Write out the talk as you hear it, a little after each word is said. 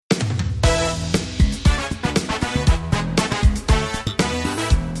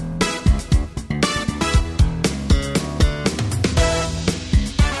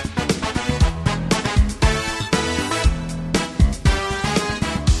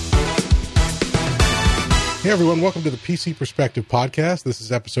Hey everyone, welcome to the PC Perspective Podcast. This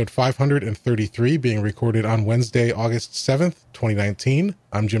is episode 533, being recorded on Wednesday, August 7th, 2019.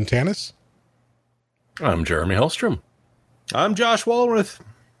 I'm Jim Tannis. I'm Jeremy Hellstrom. I'm Josh Walworth.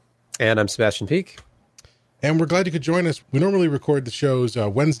 And I'm Sebastian Peak. And we're glad you could join us. We normally record the shows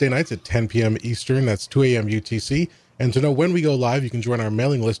Wednesday nights at 10 p.m. Eastern. That's 2 a.m. UTC. And to know when we go live, you can join our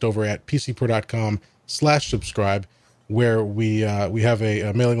mailing list over at pcper.com/subscribe, where we have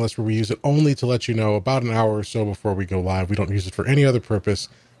a mailing list where we use it only to let you know about an hour or so before we go live. We don't use it for any other purpose.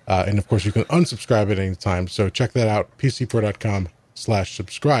 And of course, you can unsubscribe at any time. So check that out,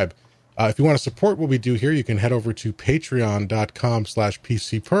 pcper.com/subscribe. If you want to support what we do here, you can head over to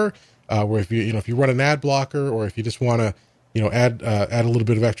patreon.com/pcper, where if you run an ad blocker, or if you just want to, add a little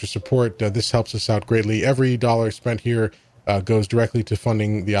bit of extra support, this helps us out greatly. Every dollar spent here goes directly to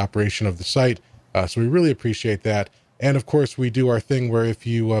funding the operation of the site. So we really appreciate that. And of course, we do our thing where if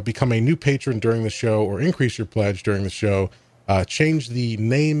you become a new patron during the show or increase your pledge during the show, change the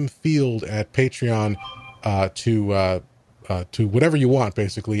name field at Patreon to whatever you want,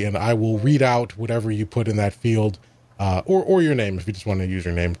 basically, and I will read out whatever you put in that field, or your name if you just want to use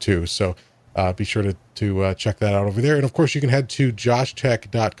your name too. So be sure to check that out over there. And of course, you can head to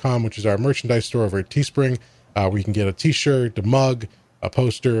joshtech.com, which is our merchandise store over at Teespring, where you can get a t-shirt, a mug, a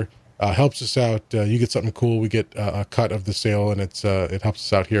poster. Helps us out. You get something cool. We get a cut of the sale, and it helps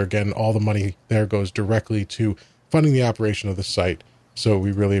us out here. Again, all the money there goes directly to funding the operation of the site. So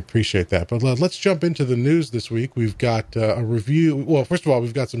we really appreciate that. But let's jump into the news this week. We've got a review. Well, first of all,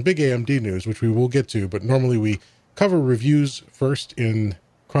 we've got some big AMD news, which we will get to. But normally we cover reviews first in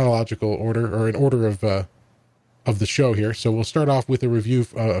chronological order, or in order of the show here. So we'll start off with a review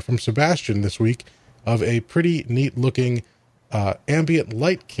from Sebastian this week of a pretty neat looking ambient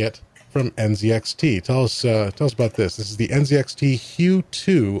light kit from NZXT. Tell us about this. This is the NZXT Hue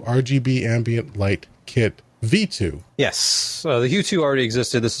 2 RGB Ambient Light Kit V2. Yes, the Hue 2 already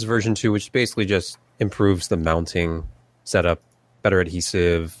existed. This is version 2, which basically just improves the mounting setup, better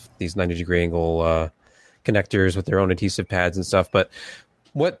adhesive, these 90-degree angle connectors with their own adhesive pads and stuff. But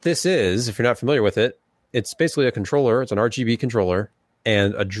what this is, if you're not familiar with it, it's basically a controller. It's an RGB controller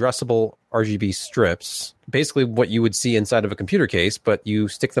and addressable RGB strips, basically what you would see inside of a computer case, but you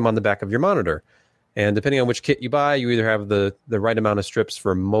stick them on the back of your monitor. And depending on which kit you buy, you either have the right amount of strips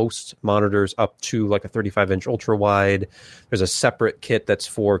for most monitors up to like a 35-inch ultra-wide. There's a separate kit that's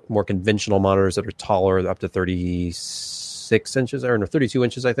for more conventional monitors that are taller, up to 36 inches, or no, 32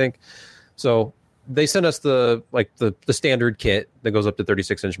 inches, I think. So they sent us the standard kit that goes up to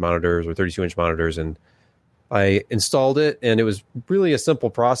 36-inch monitors or 32-inch monitors, and I installed it, and it was really a simple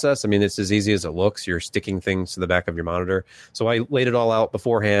process. I mean, it's as easy as it looks. You're sticking things to the back of your monitor. So I laid it all out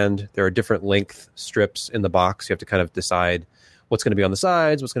beforehand. There are different length strips in the box. You have to kind of decide what's going to be on the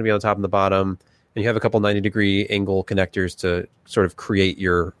sides, what's going to be on the top and the bottom. And you have a couple 90-degree angle connectors to sort of create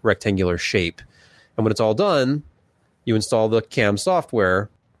your rectangular shape. And when it's all done, you install the CAM software.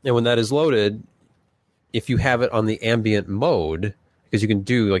 And when that is loaded, if you have it on the ambient mode, because you can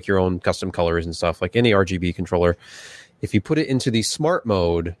do like your own custom colors and stuff, like any RGB controller. If you put it into the smart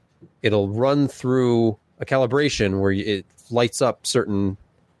mode, it'll run through a calibration where it lights up certain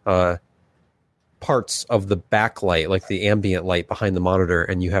parts of the backlight, like the ambient light behind the monitor,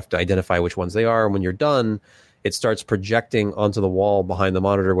 and you have to identify which ones they are. And when you're done, it starts projecting onto the wall behind the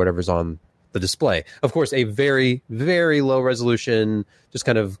monitor whatever's on the display. Of course, a very, very low resolution, just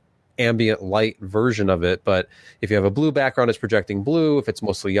kind of ambient light version of it, but if you have a blue background, it's projecting blue. If it's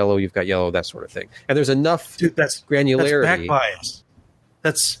mostly yellow, you've got yellow, that sort of thing. And there's enough granularity. That's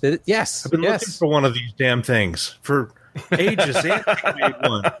back bias. Yes. I've been looking for one of these damn things for ages. They made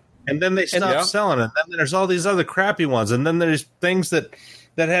one, and then they stopped selling it. And then there's all these other crappy ones, and then there's things that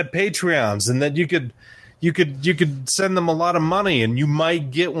had Patreons, and that you could send them a lot of money, and you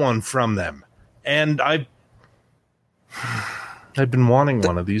might get one from them. And I've been wanting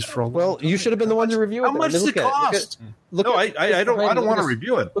one of these for a long time. Well, you should have been the one to review it. How much does it cost? I don't want to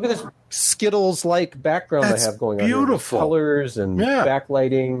review it. Look at this Skittles-like background I have going on. Beautiful colors and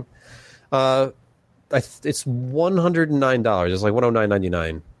backlighting. It's $109. It's like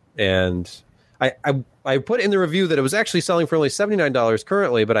 $109.99, and I put in the review that it was actually selling for only $79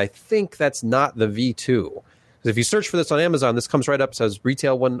 currently, but I think that's not the V2. Because if you search for this on Amazon, this comes right up, says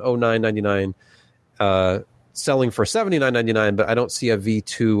retail $109.99. Selling for $79.99, but I don't see a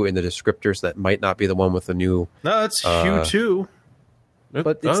V2 in the descriptors. So that might not be the one with the new. No, it's Hue 2.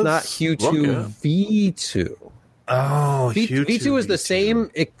 But it's not Hue 2 V2. Oh, V2 is the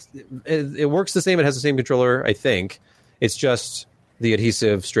same. It works the same. It has the same controller, I think. It's just the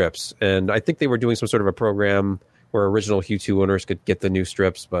adhesive strips. And I think they were doing some sort of a program where original Hue 2 owners could get the new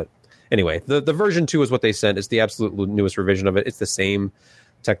strips. But anyway, the version 2 is what they sent. It's the absolute newest revision of it. It's the same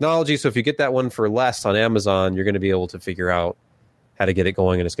technology. So if you get that one for less on Amazon, you're going to be able to figure out how to get it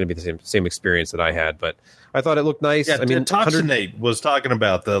going, and it's going to be the same experience that I had. But I thought it looked nice. Yeah, I mean, Toxinate was talking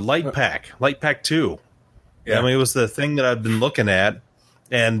about the Light Pack 2. Yeah. I mean, it was the thing that I've been looking at,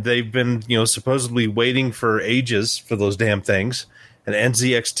 and they've been, supposedly waiting for ages for those damn things. And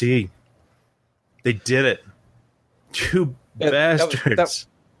NZXT, they did it. You bastards.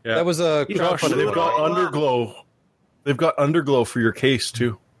 That was a Josh, they've got Underglow. They've got Underglow for your case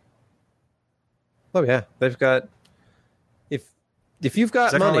too. Oh yeah, they've got. If you've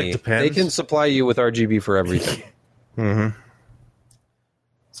got money, they can supply you with RGB for everything. Mm-hmm.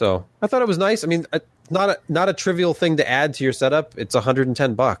 So I thought it was nice. I mean, not a trivial thing to add to your setup. It's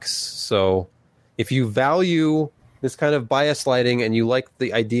 $110. So if you value this kind of bias lighting and you like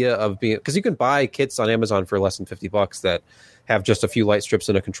the idea of being, because you can buy kits on Amazon for less than $50 that have just a few light strips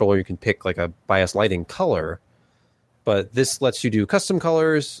and a controller. You can pick like a bias lighting color, but this lets you do custom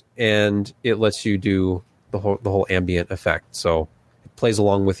colors and it lets you do the whole ambient effect. So it plays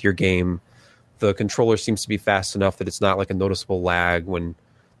along with your game. The controller seems to be fast enough that it's not like a noticeable lag when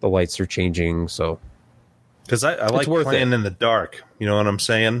the lights are changing. So, because I like playing in the dark, you know what I'm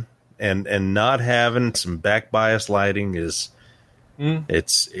saying, and not having some back bias lighting is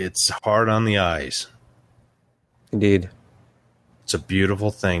it's hard on the eyes. Indeed, it's a beautiful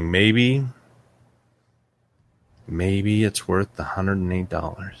thing. Maybe it's worth the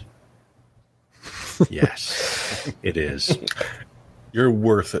 $108. Yes, it is. You're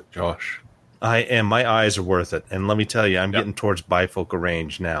worth it, Josh. I am. My eyes are worth it. And let me tell you, I'm getting towards bifocal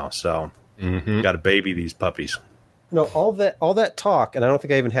range now. So got to baby these puppies. No, all that talk, and I don't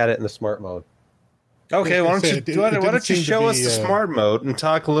think I even had it in the smart mode. Okay, why don't you show us the smart mode and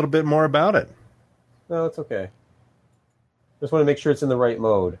talk a little bit more about it? No, it's okay. Just want to make sure it's in the right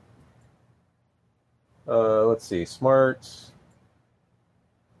mode. Let's see. Smart.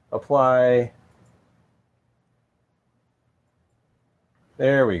 Apply.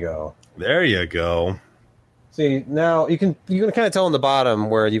 There we go. There you go. See, now you can kind of tell on the bottom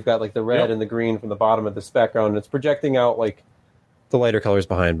where you've got like the red and the green from the bottom of this background. It's projecting out like the lighter colors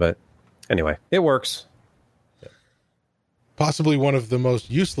behind, but anyway, it works. Possibly one of the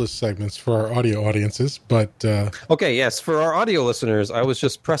most useless segments for our audio audiences, but okay, yes, for our audio listeners, I was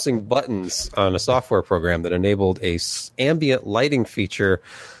just pressing buttons on a software program that enabled a ambient lighting feature,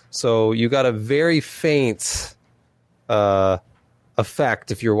 so you got a very faint effect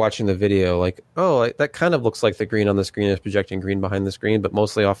if you're watching the video, like, oh, that kind of looks like the green on the screen is projecting green behind the screen, but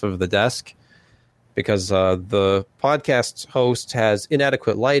mostly off of the desk, because the podcast host has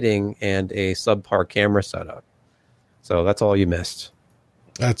inadequate lighting and a subpar camera setup. So that's all you missed.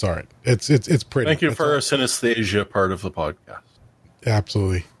 That's all right. It's pretty. Thank you for our synesthesia part of the podcast.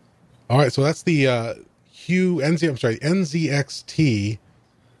 Absolutely. All right, so that's the NZXT.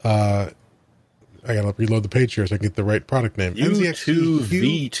 I gotta reload the page here so I can get the right product name.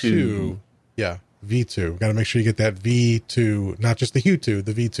 NZXT V2. Yeah, V2. Got to make sure you get that V2, not just the Hue 2,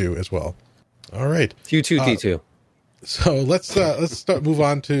 the V2 as well. All right, Hue 2 T2. So let's move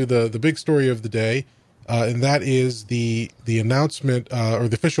on to the big story of the day, and that is the announcement or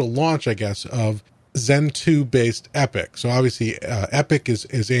the official launch, I guess, of Zen 2 based EPYC. So obviously, EPYC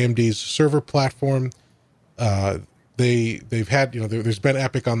is AMD's server platform. They've had, there's been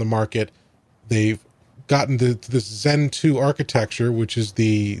EPYC on the market. They've gotten to this Zen 2 architecture, which is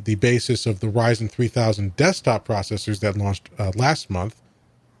the basis of the Ryzen 3000 desktop processors that launched last month.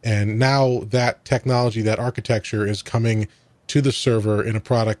 And now that technology, that architecture is coming to the server in a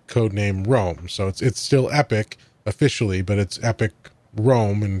product codenamed Rome. So it's still EPYC officially, but it's EPYC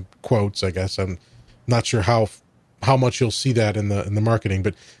Rome in quotes, I guess. I'm not sure how much you'll see that in the marketing,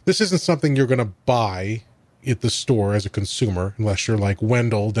 but this isn't something you're going to buy at the store as a consumer, unless you're like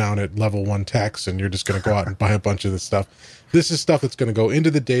Wendell down at Level 1 Techs and you're just going to go out and buy a bunch of this stuff. This is stuff that's going to go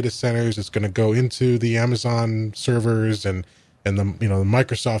into the data centers. It's going to go into the Amazon servers and the the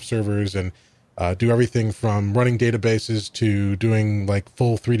Microsoft servers and do everything from running databases to doing like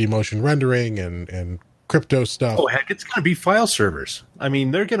full 3D motion rendering and crypto stuff. Oh, heck, it's going to be file servers. I mean,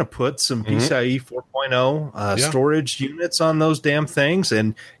 they're going to put some PCIe 4.0 storage units on those damn things,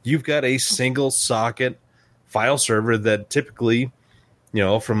 and you've got a single socket file server that typically,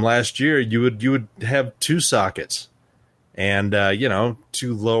 from last year, you would have two sockets and,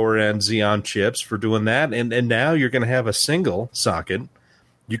 two lower end Xeon chips for doing that. And now you're going to have a single socket.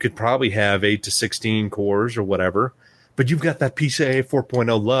 You could probably have 8 to 16 cores or whatever, but you've got that PCIe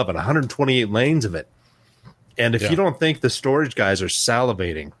 4.0 love and 128 lanes of it. And if you don't think the storage guys are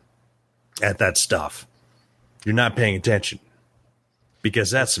salivating at that stuff, you're not paying attention.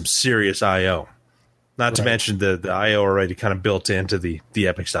 because that's some serious I/O. Not to mention the I/O already kind of built into the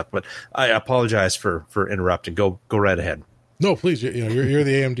EPYC stuff. But I apologize for interrupting. Go right ahead. No, please. You're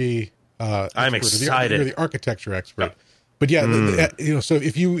the AMD. I'm excited. You're the architecture expert. But yeah, so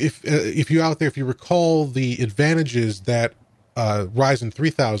if you out there, if you recall the advantages that Ryzen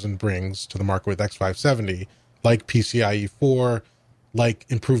 3000 brings to the market with X570, like PCIe 4, like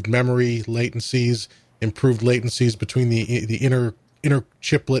improved memory latencies, improved latencies between the inner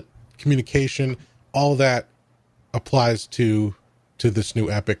chiplet communication, all that applies to this new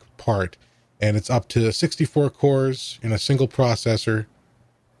EPYC part, and it's up to 64 cores in a single processor,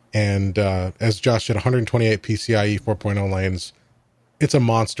 and as Josh said, 128 PCIe 4.0 lanes. It's a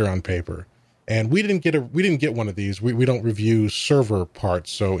monster on paper, and we didn't get one of these. We don't review server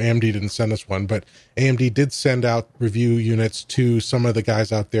parts, so AMD didn't send us one, but AMD did send out review units to some of the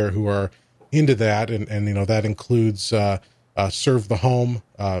guys out there who are into that, and that includes Serve the Home.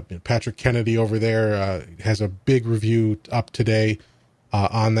 Patrick Kennedy over there has a big review up today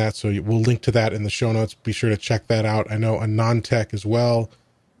on that, so we'll link to that in the show notes. Be sure to check that out. I know AnandTech as well.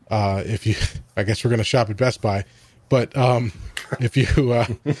 I guess we're going to shop at Best Buy, but if you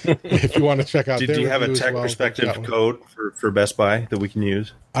want to check out, do you have a tech perspective code for Best Buy that we can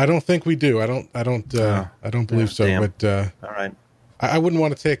use? I don't think we do. I don't believe so. Damn. But all right, I wouldn't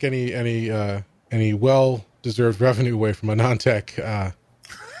want to take any well-deserved revenue away from AnandTech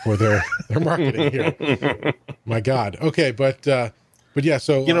for their marketing here. My God. Okay, but yeah.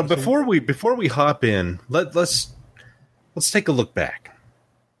 So before we hop in, let's take a look back.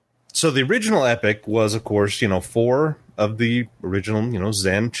 So the original EPYC was, of course, 4 of the original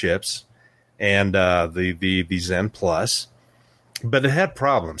Zen chips, and the Zen Plus, but it had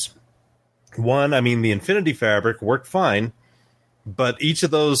problems. One, the Infinity Fabric worked fine, but each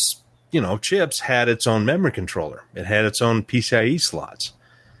of those chips had its own memory controller. It had its own PCIe slots.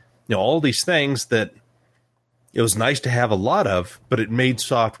 All these things that it was nice to have a lot of, but it made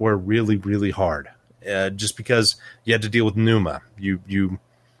software really, really hard. Just because you had to deal with NUMA. You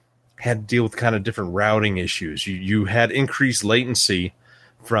had to deal with kind of different routing issues. You had increased latency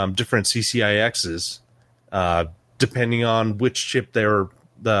from different CCIXs, depending on which chip they were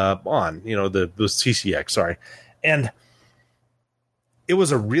on, the CCX, sorry. And it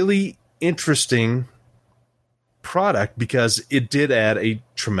was a really interesting product because it did add a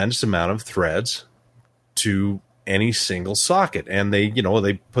tremendous amount of threads to any single socket, and they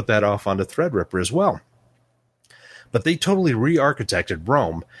put that off onto Threadripper as well. But they totally re-architected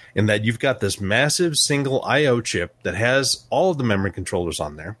Rome in that you've got this massive single I/O chip that has all of the memory controllers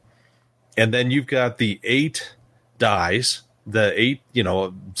on there, and then you've got the 8 dies, the 8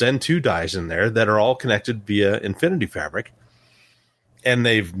 Zen 2 dies in there that are all connected via Infinity Fabric, and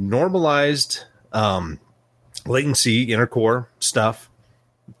they've normalized latency, intercore stuff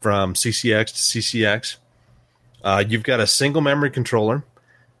from CCX to CCX. You've got a single memory controller,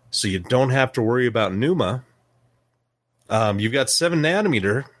 so you don't have to worry about NUMA. You've got 7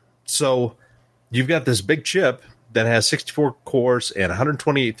 nanometer, so you've got this big chip that has 64 cores and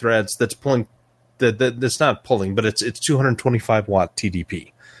 128 threads that's pulling. That's not pulling, but it's 225 watt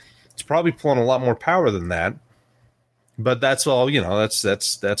TDP. It's probably pulling a lot more power than that, but that's all.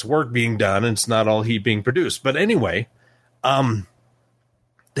 That's work being done, and it's not all heat being produced. But anyway,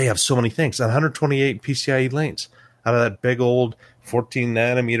 they have so many things. 128 PCIe lanes out of that big old 14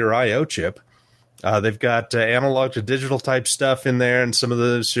 nanometer I/O chip. They've got analog to digital type stuff in there and some of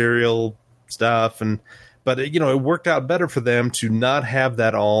the serial stuff. But it worked out better for them to not have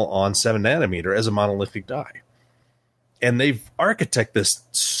that all on 7 nanometer as a monolithic die. And they've architected this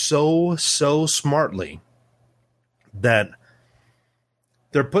so smartly that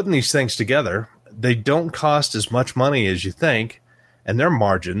they're putting these things together. They don't cost as much money as you think. And their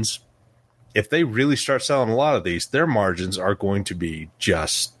margins, if they really start selling a lot of these, their margins are going to be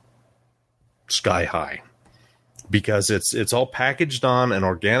just sky high, because it's all packaged on an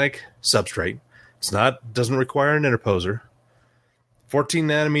organic substrate. Doesn't require an interposer. 14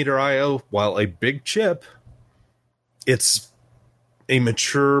 nanometer I/O, while a big chip, it's a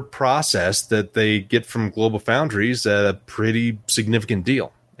mature process that they get from Global Foundries at a pretty significant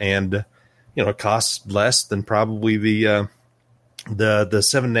deal, and it costs less than probably the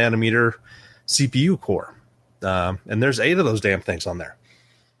 7 nanometer CPU core, and there's 8 of those damn things on there.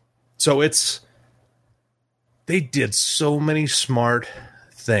 So they did so many smart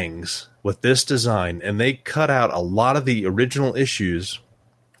things with this design, and they cut out a lot of the original issues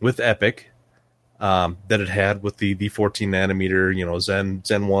with EPYC that it had with the 14 nanometer,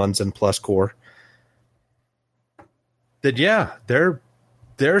 Zen 1, Zen Plus core. That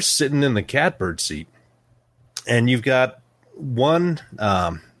they're sitting in the catbird seat, and you've got one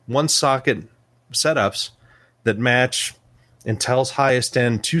socket setups that match Intel's highest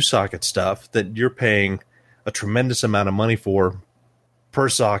end 2-socket stuff that you're paying a tremendous amount of money for per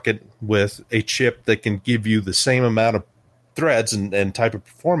socket, with a chip that can give you the same amount of threads and type of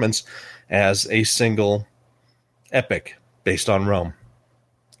performance as a single EPYC based on Rome.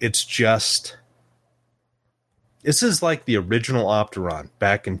 It's just, this is like the original Opteron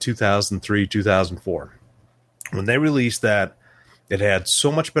back in 2003, 2004. When they released that, it had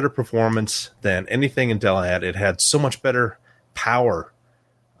so much better performance than anything Intel had. It had so much better power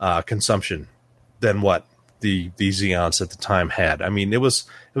consumption than what the Xeons at the time had. I mean, it was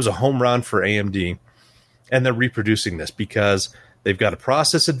a home run for AMD, and they're reproducing this because they've got a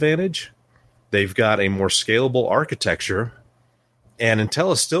process advantage, they've got a more scalable architecture, and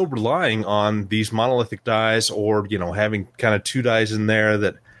Intel is still relying on these monolithic dies, or having kind of 2 dies in there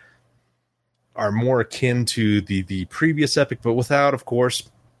that are more akin to the previous EPYC, but without, of course,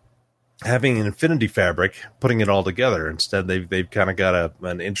 having an Infinity Fabric putting it all together. Instead, they've kind of got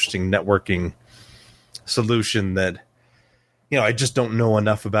an interesting networking solution that I just don't know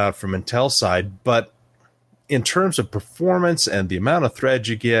enough about from Intel's side. But in terms of performance and the amount of threads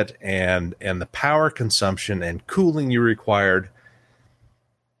you get and the power consumption and cooling you required,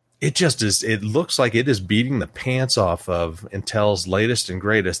 it just is. It looks like it is beating the pants off of Intel's latest and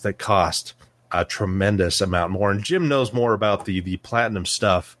greatest that cost a tremendous amount more. And Jim knows more about the Platinum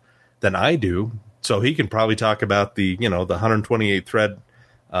stuff than I do, so he can probably talk about the 128 thread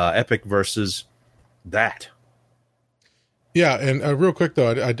EPYC versus that. Yeah, and real quick though,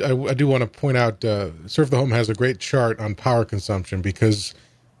 I do want to point out, Serve the Home has a great chart on power consumption, because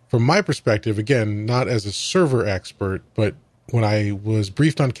from my perspective, again, not as a server expert, but when I was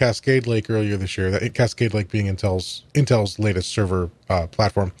briefed on Cascade Lake earlier this year, that Cascade Lake being Intel's latest server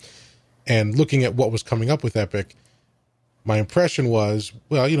platform, and looking at what was coming up with EPYC, my impression was,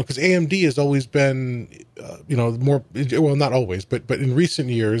 well, because AMD has always been, more, well, not always, but in recent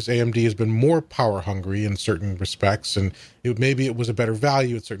years, AMD has been more power hungry in certain respects, and maybe it was a better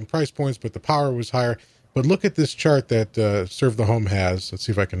value at certain price points, but the power was higher. But look at this chart that Serve the Home has. Let's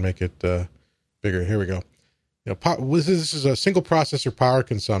see if I can make it bigger. Here we go. This is a single processor power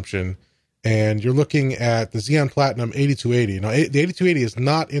consumption, and you're looking at the Xeon Platinum 8280. Now, the 8280 is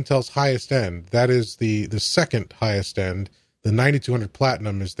not Intel's highest end. That is the second highest end. The 9200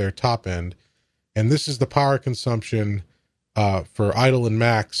 Platinum is their top end. And this is the power consumption for idle and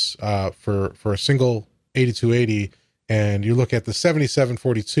max for a single 8280. And you look at the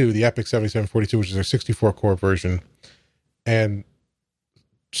 7742, the EPYC 7742, which is their 64-core version, and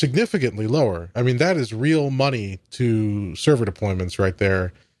significantly lower. I mean, that is real money to server deployments right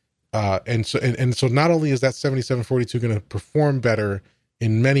there. And so not only is that 7742 going to perform better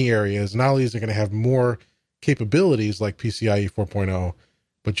in many areas, not only is it going to have more capabilities like PCIe 4.0,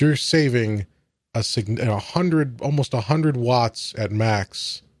 but you're saving almost 100 watts at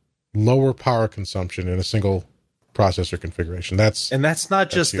max lower power consumption in a single processor configuration. That's not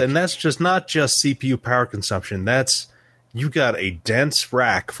just CPU power consumption. That's, you got a dense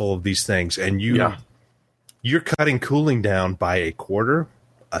rack full of these things, and you're cutting cooling down by a quarter,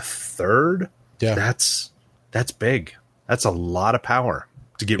 a third. Yeah, that's big. That's a lot of power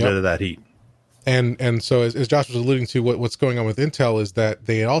to get rid of that heat. And so as Josh was alluding to, what's going on with Intel is that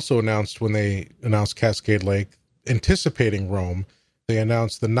they also announced, when they announced Cascade Lake, anticipating Rome, they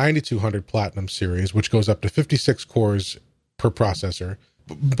announced the 9200 Platinum series, which goes up to 56 cores per processor.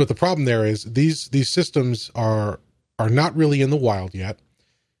 But the problem there is these systems are not really in the wild yet.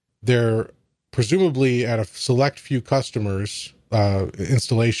 They're presumably at a select few customers'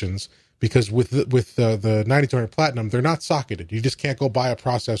 installations, because with the 9200 Platinum, they're not socketed. You just can't go buy a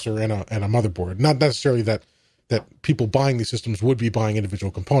processor and a motherboard. Not necessarily that people buying these systems would be buying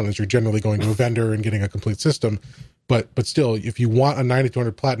individual components. You're generally going to a vendor and getting a complete system. But still, if you want a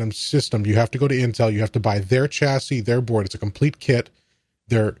 9200 Platinum system, you have to go to Intel. You have to buy their chassis, their board. It's a complete kit.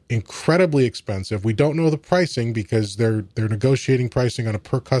 They're incredibly expensive. We don't know the pricing because they're negotiating pricing on a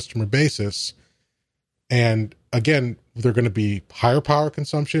per customer basis. And again, they're going to be higher power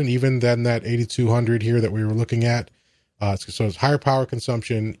consumption even than that 8200 here that we were looking at. So it's higher power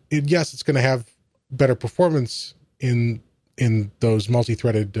consumption. Yes, it's going to have better performance in those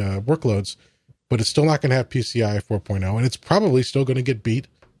multi-threaded workloads, but it's still not going to have PCI 4.0, and it's probably still going to get beat.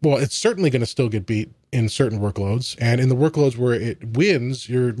 Well, it's certainly going to still get beat in certain workloads, and in the workloads where it wins,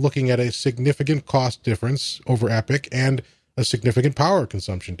 you're looking at a significant cost difference over EPYC and a significant power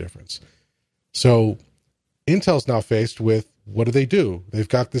consumption difference. So Intel's now faced with, what do? They've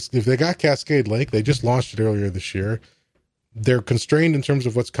got Cascade Lake. They just launched it earlier this year. They're constrained in terms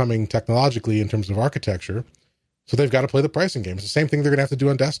of what's coming technologically in terms of architecture. So they've got to play the pricing game. It's the same thing they're going to have to do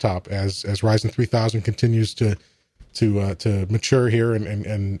on desktop as Ryzen 3000 continues to mature here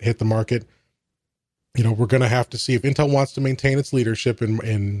and hit the market. You know, we're going to have to see if Intel wants to maintain its leadership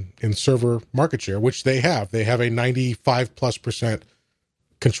in server market share, which they have. They have a 95+%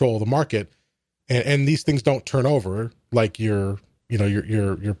 control of the market, and these things don't turn over like your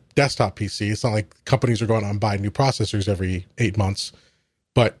desktop PC. It's not like companies are going out and buying new processors every 8 months.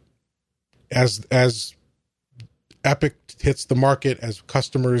 But as EPYC hits the market, as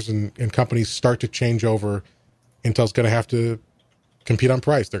customers and companies start to change over, Intel's going to have to compete on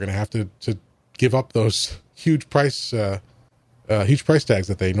price. They're going to have to give up those huge price tags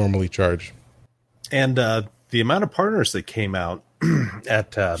that they normally charge. And the amount of partners that came out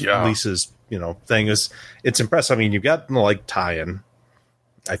at Lisa's thing it's impressive. I mean, you've got like tie-in.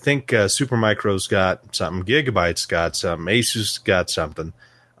 I think Supermicro's got something, Gigabyte's got something, Asus got something.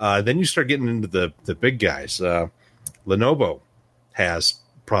 Then you start getting into the big guys. Lenovo has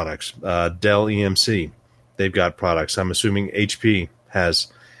products. Dell EMC, they've got products. I'm assuming HP has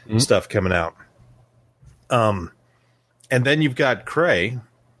stuff coming out. And then you've got Cray,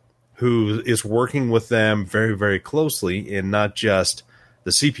 who is working with them very, very closely in not just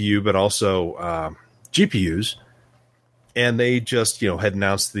the CPU, but also GPUs. And they just, had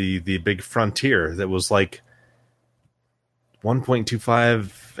announced the big Frontier that was like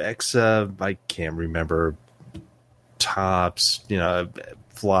 1.25 exa, I can't remember, tops,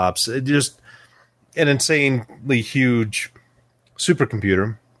 flops. It just an insanely huge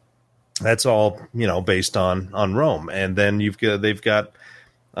supercomputer. That's all, based on Rome. And then they've got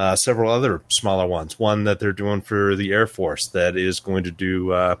several other smaller ones. One that they're doing for the Air Force that is going to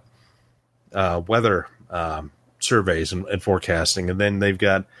do weather surveys and forecasting. And then they've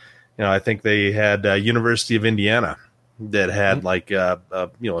got, I think they had University of Indiana that had like a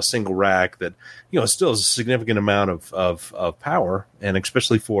single rack that still has a significant amount of power, and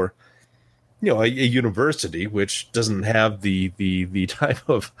especially for a university which doesn't have the type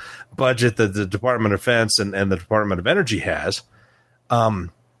of budget that the Department of Defense and the Department of Energy has.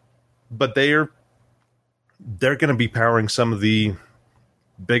 But they're going to be powering some of the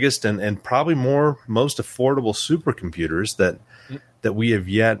biggest and probably most affordable supercomputers that we have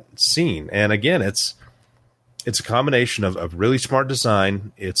yet seen. And again, it's a combination of really smart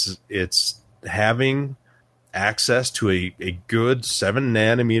design. It's having access to a good 7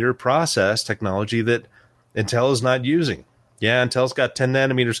 nanometer process technology that Intel is not using. Yeah, Intel's got 10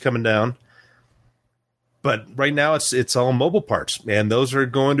 nanometers coming down, but right now it's all mobile parts, and those are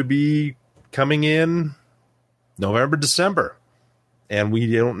going to be coming in November, December, and we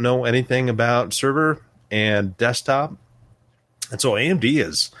don't know anything about server and desktop. And so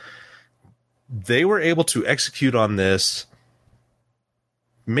AMD they were able to execute on this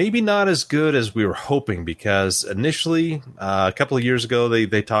maybe not as good as we were hoping, because initially a couple of years ago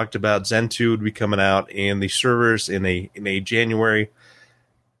they talked about Zen 2 would be coming out and the servers in a January,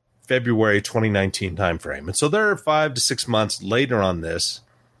 February 2019 timeframe. And so they're 5 to 6 months later on this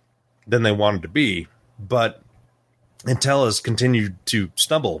than they wanted to be. But Intel has continued to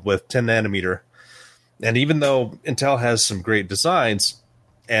stumble with 10 nanometer. And even though Intel has some great designs,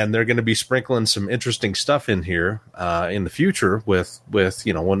 and they're going to be sprinkling some interesting stuff in here in the future with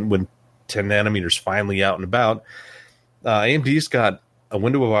when 10 nanometers finally out and about, AMD's got a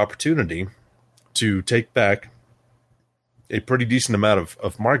window of opportunity to take back a pretty decent amount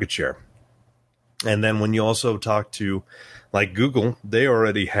of market share. And then when you also talk to like Google, they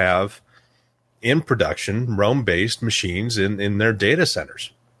already have in production Rome-based machines in their data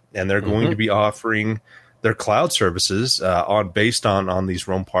centers, and they're going to be offering their cloud services based on these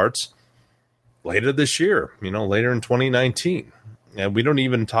Rome parts later this year, later in 2019. And we don't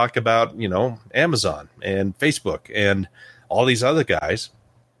even talk about, Amazon and Facebook and all these other guys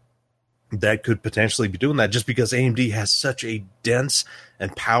that could potentially be doing that, just because AMD has such a dense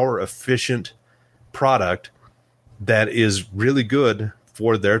and power efficient product that is really good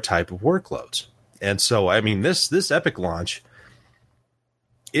for their type of workloads. And so, I mean, this EPYC launch,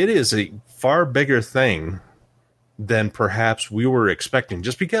 it is a far bigger thing than perhaps we were expecting.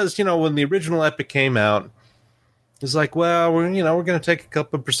 Just because, when the original EPYC came out, it's like, well, we're going to take a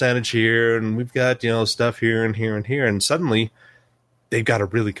couple of percentage here, and we've got, stuff here and here and here. And suddenly they've got a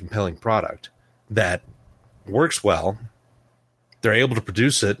really compelling product that works well. They're able to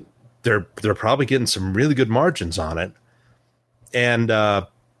produce it. They're probably getting some really good margins on it. And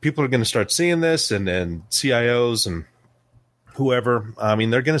people are going to start seeing this, and CIOs and whoever, I mean,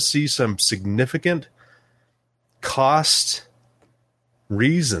 they're going to see some significant cost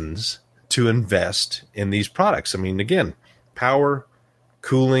reasons to invest in these products. I mean, again, power,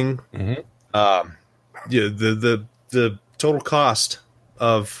 cooling, yeah, the total cost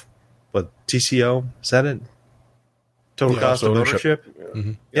of what TCO, is that it? Total cost of ownership.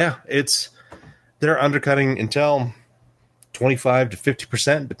 Mm-hmm. Yeah, they're undercutting Intel 25 to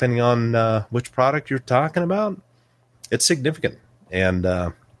 50%, depending on which product you're talking about. It's significant,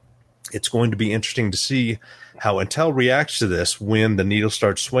 and it's going to be interesting to see how Intel reacts to this when the needle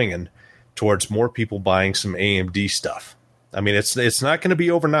starts swinging towards more people buying some AMD stuff. I mean, it's not going to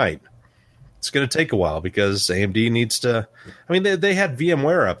be overnight. It's going to take a while because AMD needs to. I mean, they had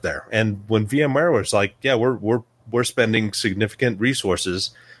VMware up there, and when VMware was like, "Yeah, we're spending significant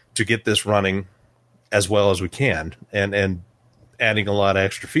resources to get this running as well as we can," and adding a lot of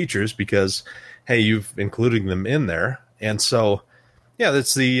extra features because, hey, you've including them in there, and so. Yeah,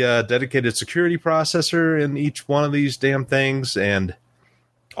 that's the dedicated security processor in each one of these damn things and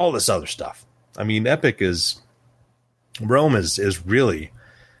all this other stuff. I mean, Rome is really,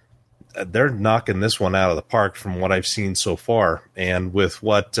 they're knocking this one out of the park from what I've seen so far. And with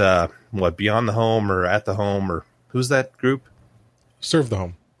what Beyond the Home or At the Home or who's that group? Serve the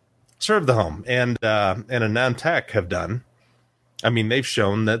Home and AnandTech have done. I mean, they've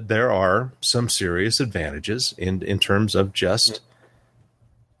shown that there are some serious advantages in terms of just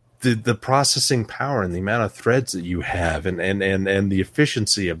the processing power and the amount of threads that you have and the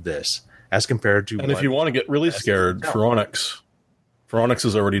efficiency of this as compared to. And if you want to get really scared, Phoronix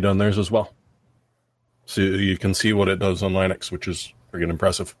has already done theirs as well. So you can see what it does on Linux, which is friggin'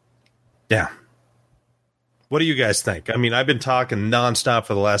 impressive. Yeah. What do you guys think? I mean, I've been talking nonstop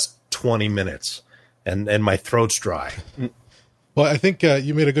for the last 20 minutes and my throat's dry. Well, I think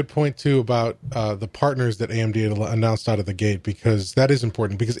you made a good point too about the partners that AMD had announced out of the gate, because that is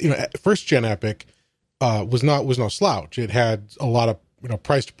important. Because first gen EPYC was no slouch. It had a lot of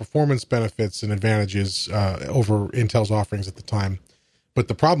price to performance benefits and advantages over Intel's offerings at the time. But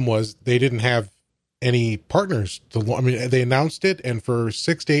the problem was they didn't have any partners to. I mean, they announced it, and for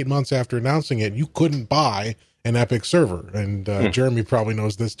 6 to 8 months after announcing it, you couldn't buy an EPYC server. And Jeremy probably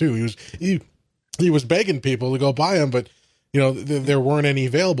knows this too. He was begging people to go buy them, but there weren't any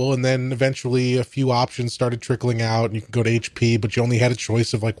available, and then eventually a few options started trickling out, and you could go to HP, but you only had a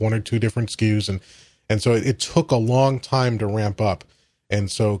choice of like 1 or 2 different SKUs, and so it took a long time to ramp up.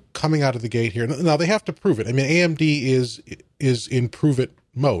 And so coming out of the gate here, now they have to prove it. I mean, AMD is in prove it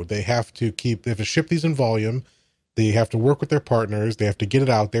mode. They have to ship these in volume. They have to work with their partners. They have to get it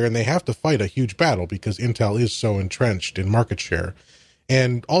out there, and they have to fight a huge battle because Intel is so entrenched in market share.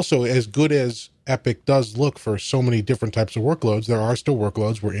 And also, as good as EPYC does look for so many different types of workloads, there are still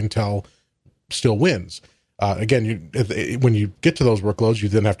workloads where Intel still wins. Again, when you get to those workloads, you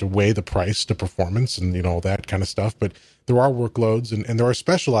then have to weigh the price to performance and all that kind of stuff. But there are workloads, and there are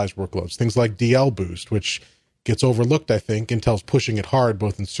specialized workloads, things like DL Boost, which gets overlooked, I think. Intel's pushing it hard,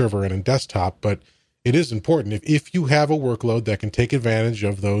 both in server and in desktop, but it is important. If you have a workload that can take advantage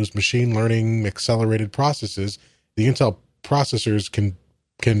of those machine learning accelerated processes, the Intel processors can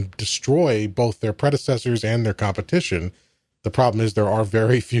destroy both their predecessors and their competition. The problem is there are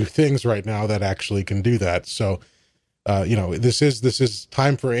very few things right now that actually can do that. So, this is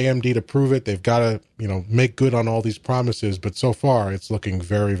time for AMD to prove it. They've got to, make good on all these promises, but so far it's looking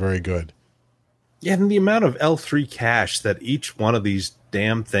very, very good. Yeah, and the amount of L3 cache that each one of these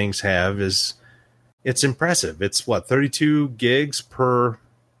damn things have it's impressive. It's 32 gigs per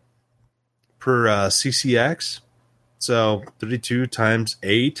CCX. So 32 times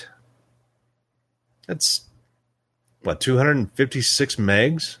 8, that's 256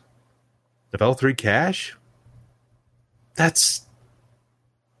 megs of L3 cache? That's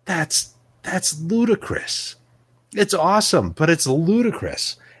ludicrous. It's awesome, but it's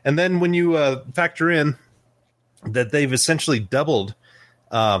ludicrous. And then when you factor in that they've essentially doubled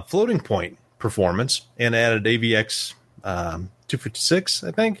floating point performance and added AVX 256,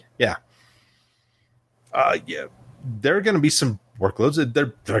 I think. Yeah. There are going to be some workloads that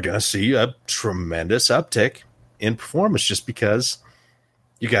they're going to see a tremendous uptick in performance just because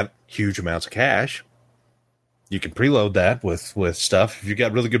you got huge amounts of cache. You can preload that with stuff if you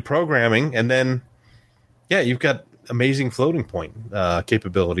got really good programming, and then you've got amazing floating point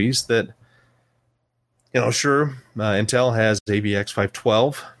capabilities that sure, Intel has AVX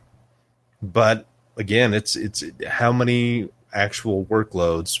 512, but again, it's how many actual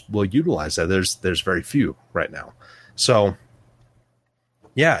workloads will utilize that. There's very few right now. So,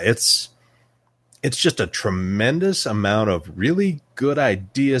 yeah, it's just a tremendous amount of really good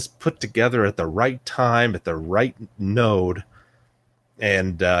ideas put together at the right time, at the right node.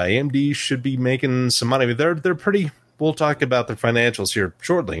 And AMD should be making some money. I mean, they're pretty. We'll talk about their financials here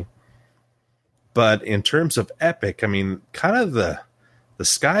shortly. But in terms of EPYC, I mean, kind of the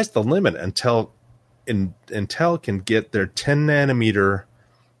sky's the limit until Intel can get their 10 nanometer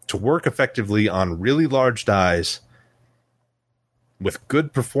to work effectively on really large dies with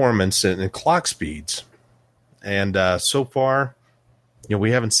good performance and clock speeds. And so far,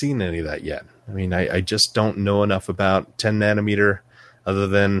 we haven't seen any of that yet. I mean, I just don't know enough about 10 nanometer other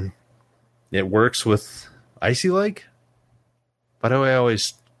than it works with Icy Lake. By the way,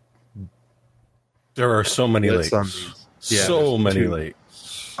 there are so many lakes. So many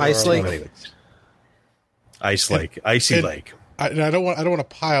lakes. Ice Lake. Ice Lake. Icy Lake. I don't want to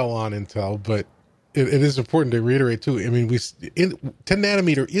pile on Intel, but it is important to reiterate too. I mean, 10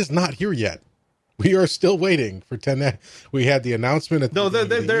 nanometer is not here yet. We are still waiting for 10. We had the announcement.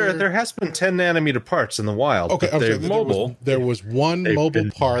 There has been 10 nanometer parts in the wild. Okay, mobile. There was one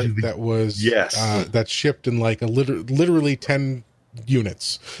mobile part that was that shipped in like literally 10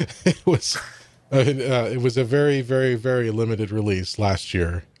 units. It was a very, very, very limited release last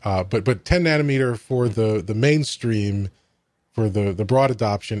year. But 10 nanometer for the mainstream, for the broad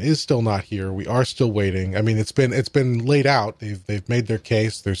adoption, is still not here. We are still waiting. I mean, it's been laid out. They've made their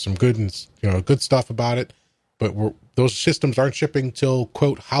case. There's some good stuff about it, but those systems aren't shipping till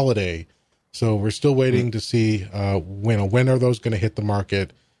quote holiday. So we're still waiting to see when are those going to hit the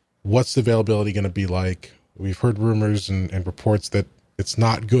market. What's the availability going to be like? We've heard rumors and reports that it's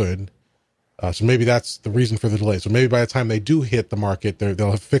not good. So maybe that's the reason for the delay. So maybe by the time they do hit the market,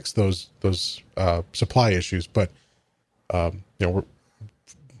 they'll have fixed those supply issues. But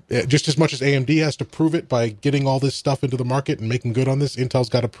just as much as AMD has to prove it by getting all this stuff into the market and making good on this, Intel's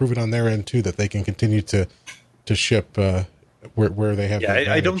got to prove it on their end too, that they can continue to ship where they have.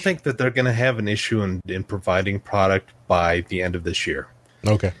 Yeah, I don't think that they're going to have an issue in providing product by the end of this year.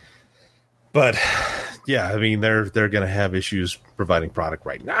 Okay, but yeah, I mean they're going to have issues providing product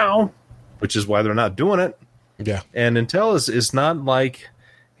right now, which is why they're not doing it. Yeah, and Intel is not like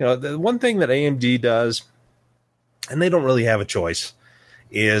the one thing that AMD does. And they don't really have a choice,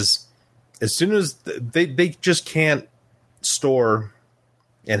 is as soon as they just can't store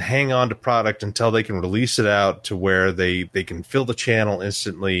and hang on to product until they can release it out to where they can fill the channel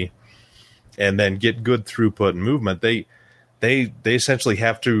instantly and then get good throughput and movement. They essentially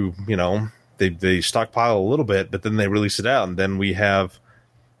have to, they stockpile a little bit, but then they release it out. And then we have,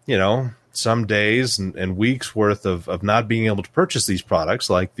 some days and weeks worth of not being able to purchase these products,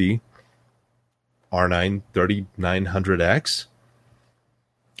 like the R9 3900X,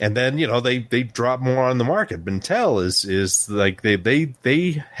 and then they drop more on the market. Intel is like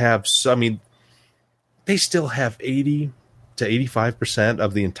they have some. I mean, they still have 80 to 85%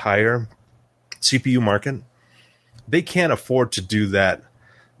 of the entire CPU market. They can't afford to do that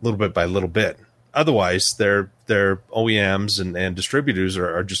little bit by little bit. Otherwise, their OEMs and distributors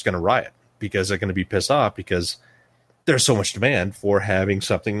are just going to riot because they're going to be pissed off because there's so much demand for having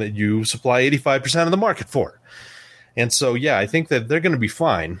something that you supply 85% of the market for. And so, yeah, I think that they're going to be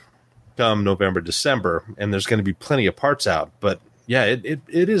fine come November, December, and there's going to be plenty of parts out. But yeah, it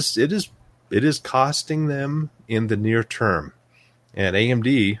is costing them in the near term. And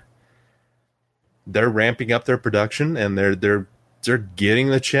AMD, they're ramping up their production and they're getting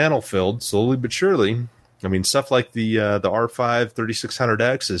the channel filled slowly but surely. I mean, stuff like the R5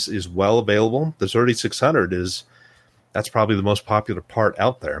 3600X is well available. The 3600 that's probably the most popular part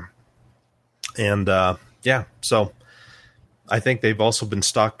out there. And so I think they've also been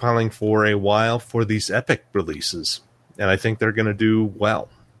stockpiling for a while for these EPYC releases. And I think they're going to do well.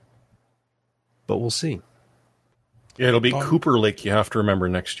 But we'll see. Yeah, it'll be Cooper Lake, you have to remember,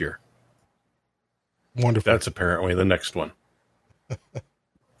 next year. Wonderful. That's apparently the next one.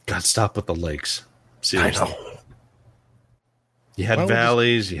 God, stop with the lakes. Seriously. I know. You had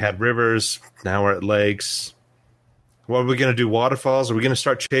valleys, you had rivers, now we're at lakes. What are we going to do? Waterfalls? Are we going to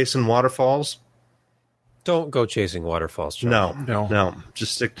start chasing waterfalls? Don't go chasing waterfalls, John. No.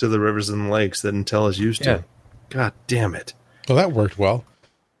 Just stick to the rivers and the lakes that Intel is used to. God damn it. Well, that worked well.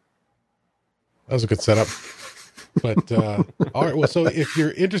 That was a good setup. But all right. Well, so if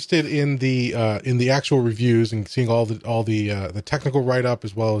you're interested in the actual reviews and seeing all the technical write up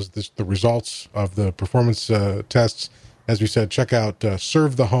as well as the results of the performance tests, as we said, check out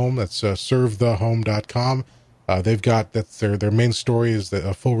Serve the Home. That's servethehome.com. They've got their main story is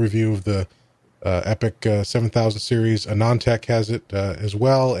a full review of the EPYC 7000 series. AnandTech has it as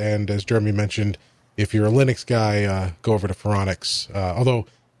well. And as Jeremy mentioned, if you're a Linux guy, go over to Phoronix. Although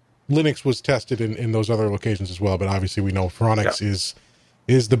Linux was tested in those other locations as well, but obviously we know Phoronix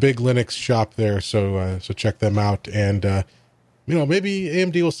is the big Linux shop there. So check them out. And maybe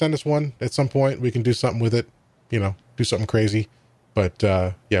AMD will send us one at some point. We can do something with it. Do something crazy. But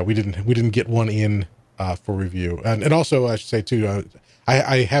we didn't get one in for review. And also, I should say too,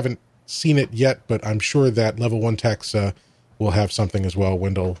 I haven't seen it yet, but I'm sure that Level 1 Techs will have something as well.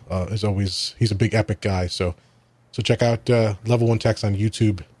 Wendell is always, he's a big Epic guy, so check out Level 1 Techs on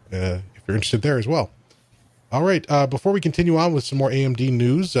YouTube if you're interested there as well. All right, before we continue on with some more AMD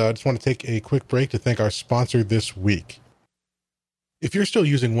news, I just want to take a quick break to thank our sponsor this week. If you're still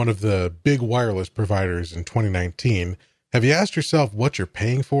using one of the big wireless providers in 2019, have you asked yourself what you're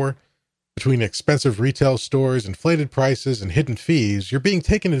paying for? Between expensive retail stores, inflated prices, and hidden fees, you're being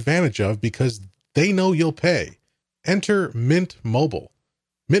taken advantage of because they know you'll pay. Enter Mint Mobile.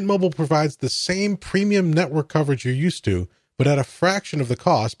 Mint Mobile provides the same premium network coverage you're used to, but at a fraction of the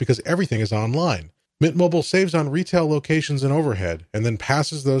cost because everything is online. Mint Mobile saves on retail locations and overhead, and then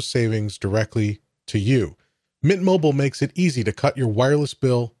passes those savings directly to you. Mint Mobile makes it easy to cut your wireless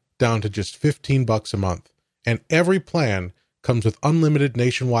bill down to just $15 a month. And every plan comes with unlimited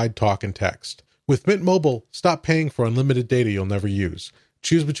nationwide talk and text. With Mint Mobile, stop paying for unlimited data you'll never use.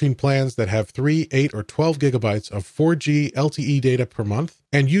 Choose between plans that have 3, 8, or 12 gigabytes of 4G LTE data per month,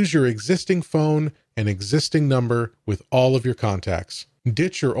 and use your existing phone and existing number with all of your contacts.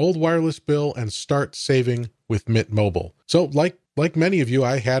 Ditch your old wireless bill and start saving with Mint Mobile. So like many of you,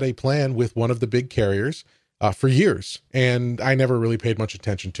 I had a plan with one of the big carriers for years, and I never really paid much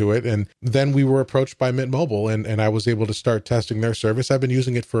attention to it. And then we were approached by Mint Mobile, and I was able to start testing their service. I've been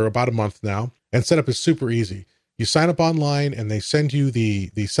using it for about a month now, and setup is super easy. You sign up online, and they send you the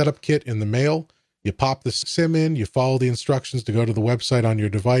setup kit in the mail. You pop the SIM in, you follow the instructions to go to the website on your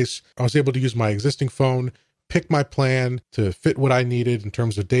device. I was able to use my existing phone, pick my plan to fit what I needed in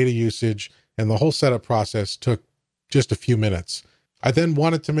terms of data usage, and the whole setup process took just a few minutes. I then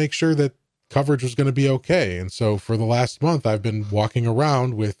wanted to make sure that coverage was going to be okay, and so for the last month, I've been walking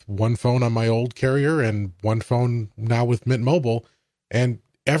around with one phone on my old carrier and one phone now with Mint Mobile, and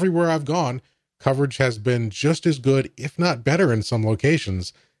everywhere I've gone, coverage has been just as good, if not better in some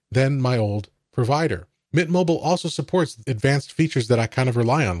locations, than my old provider. Mint Mobile also supports advanced features that I kind of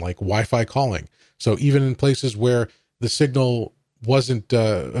rely on, like Wi-Fi calling. So even in places where the signal wasn't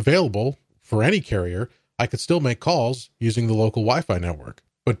available for any carrier, I could still make calls using the local Wi-Fi network.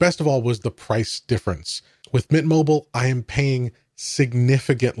 But best of all was the price difference. With Mint Mobile, I am paying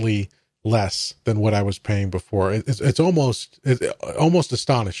significantly less than what I was paying before. It's almost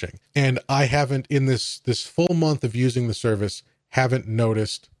astonishing. And I haven't, in this full month of using the service, haven't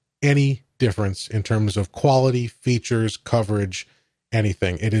noticed any difference in terms of quality, features, coverage,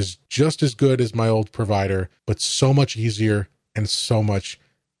 anything. It is just as good as my old provider, but so much easier and so much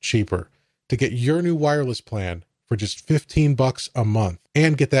cheaper. To get your new wireless plan for just $15 a month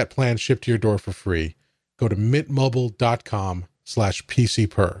and get that plan shipped to your door for free, go to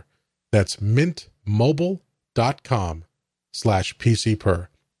mintmobile.com/PCPer. That's mintmobile.com/PCPer.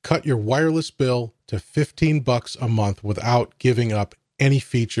 Cut your wireless bill to $15 a month without giving up any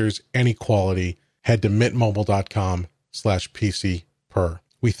features, any quality. Head to mintmobile.com/PCPer.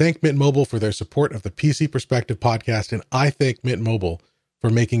 We thank Mint Mobile for their support of the PC Perspective podcast, and I thank Mint Mobile for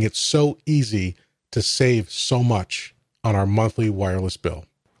making it so easy to save so much on our monthly wireless bill.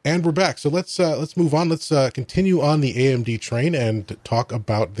 And we're back. So let's move on. Let's continue on the AMD train and talk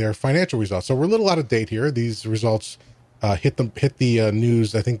about their financial results. So we're a little out of date here. These results hit the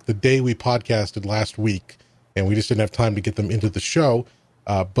news, I think, the day we podcasted last week, and we just didn't have time to get them into the show.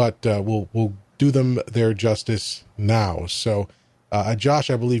 But we'll do them their justice now. So, Josh,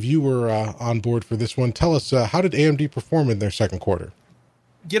 I believe you were on board for this one. Tell us, how did AMD perform in their second quarter?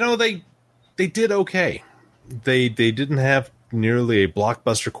 You know, they did okay. They didn't have nearly a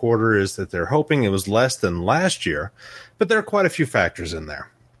blockbuster quarter as that they're hoping. It was less than last year, but there are quite a few factors in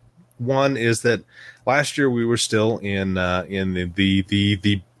there. One is that last year we were still in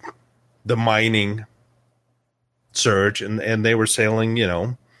the mining surge, and they were selling, you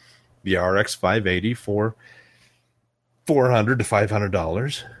know, the RX 580 for $400 to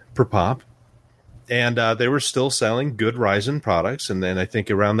 $500 per pop. And they were still selling good Ryzen products. And then I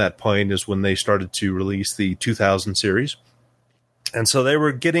think around that point is when they started to release the 2000 series. And so they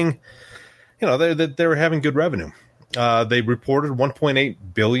were getting, you know, they were having good revenue. They reported $1.8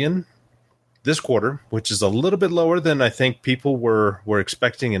 billion this quarter, which is a little bit lower than I think people were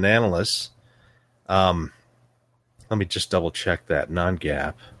expecting in analysts. Let me just double check that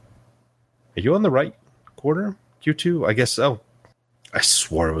non-GAAP. Are you on the right quarter? Q2? I guess so. I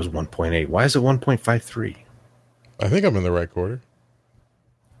swore it was 1.8. Why is it 1.53? I think I'm in the right quarter.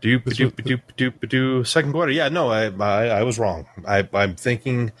 Second quarter. Yeah, no, I was wrong. I'm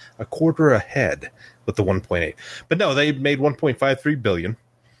thinking a quarter ahead with the 1.8. But no, they made 1.53 billion.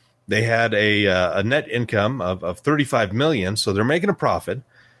 They had a net income of 35 million, so they're making a profit.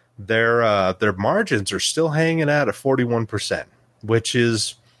 Their margins are still hanging out at 41%, which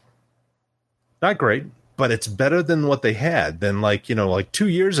is Not great, but it's better than what they had. Than like 2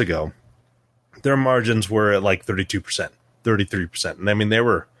 years ago, their margins were at like 32%, 33%. And I mean, they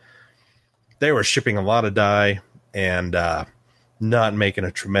were shipping a lot of die and not making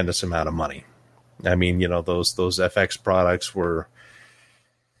a tremendous amount of money. I mean, those FX products were,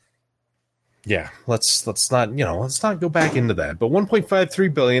 yeah, let's not go back into that. But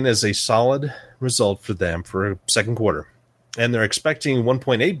 1.53 billion is a solid result for them for a second quarter. And they're expecting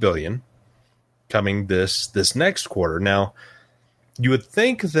 1.8 billion coming this next quarter. Now, you would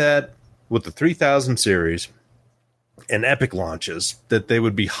think that with the 3000 series and Epic launches that they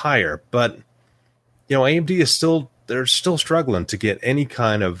would be higher, but AMD is still struggling to get any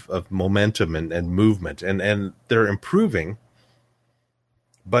kind of momentum and movement, and they're improving,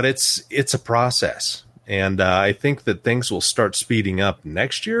 but it's a process. And I think that things will start speeding up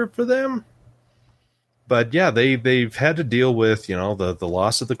next year for them. But yeah, they've had to deal with, the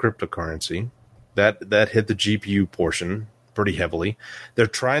loss of the cryptocurrency that hit the GPU portion pretty heavily. They're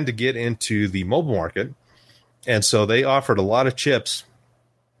trying to get into the mobile market. And so they offered a lot of chips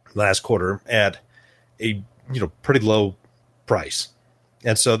last quarter at a pretty low price.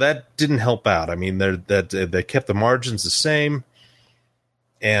 And so that didn't help out. I mean, they kept the margins the same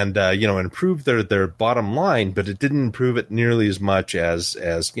and improved their bottom line, but it didn't improve it nearly as much as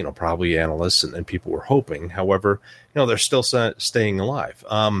probably analysts and people were hoping. However, they're still staying alive.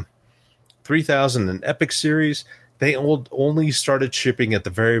 3000 and Epic series, they only started shipping at the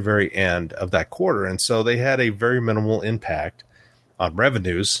very, very end of that quarter. And so they had a very minimal impact on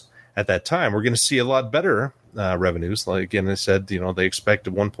revenues at that time. We're going to see a lot better revenues. Like again, I said, they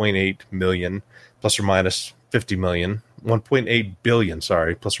expected 1.8 million plus or minus 50 million, 1.8 billion,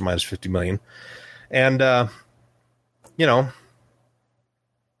 sorry, plus or minus 50 million. And,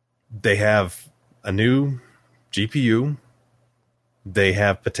 they have a new GPU. They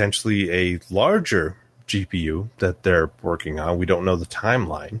have potentially a larger GPU that they're working on. We don't know the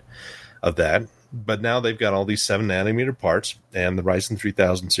timeline of that, but now they've got all these 7 nanometer parts, and the Ryzen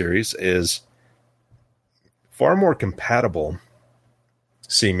 3000 series is far more compatible,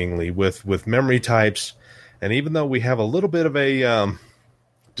 seemingly, with memory types. And even though we have a little bit of a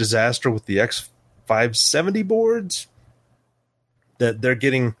disaster with the X570 boards, that they're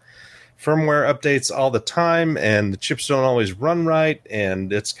getting firmware updates all the time, and the chips don't always run right,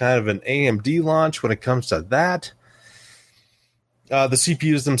 and it's kind of an AMD launch when it comes to that. The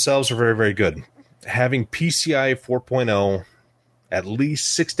CPUs themselves are very, very good. Having PCIe 4.0 at least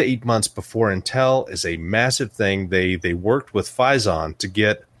 6 to 8 months before Intel is a massive thing. They worked with Phison to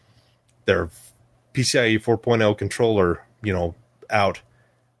get their PCIe 4.0 controller, out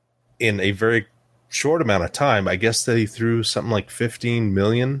in a very short amount of time. I guess they threw something like 15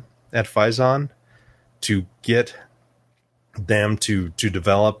 million at Phison to get them to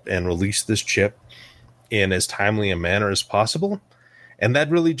develop and release this chip in as timely a manner as possible. And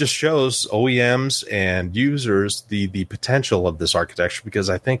that really just shows OEMs and users the potential of this architecture, because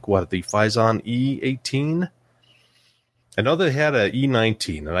I think the Phison E18, I know they had a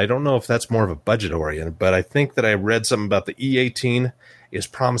E19, and I don't know if that's more of a budget oriented, but I think that I read something about the E18 is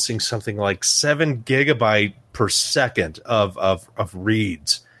promising something like 7 gigabyte per second of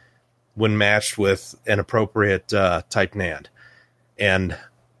reads when matched with an appropriate type NAND. And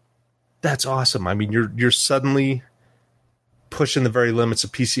that's awesome. I mean, you're suddenly pushing the very limits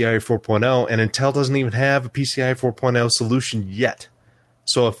of PCIe 4.0, and Intel doesn't even have a PCIe 4.0 solution yet.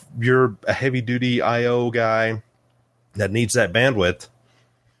 So if you're a heavy-duty I/O guy that needs that bandwidth,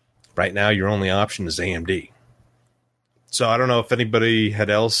 right now your only option is AMD. So I don't know if anybody had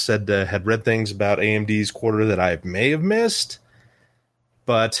read things about AMD's quarter that I may have missed,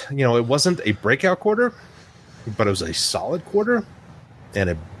 but it wasn't a breakout quarter, but it was a solid quarter, and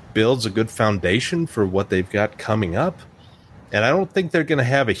it builds a good foundation for what they've got coming up. And I don't think they're going to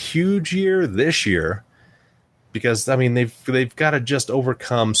have a huge year this year, because they've got to just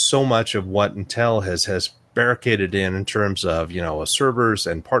overcome so much of what Intel has barricaded in terms of servers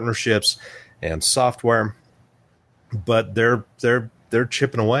and partnerships and software. But they're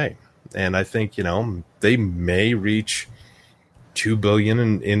chipping away, and I think they may reach 2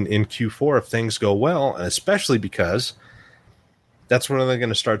 billion in Q4 if things go well, especially because that's when they're going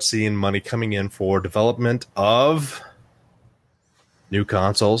to start seeing money coming in for development of new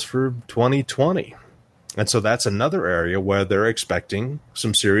consoles for 2020. And so that's another area where they're expecting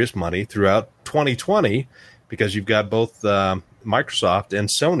some serious money throughout 2020, because you've got both Microsoft and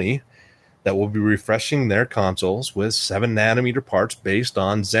Sony that will be refreshing their consoles with 7 nanometer parts based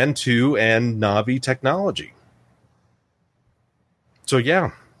on Zen 2 and Navi technology. So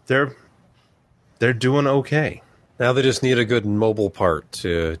yeah, they're doing okay. Now they just need a good mobile part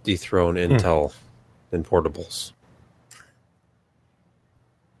to dethrone Intel in portables.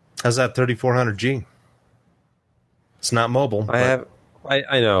 How's that 3400G? It's not mobile. I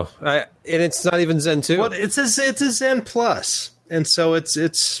know. And it's not even Zen 2. Well, it's a Zen Plus, and so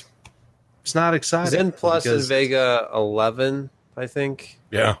it's not exciting. Zen Plus is Vega 11, I think.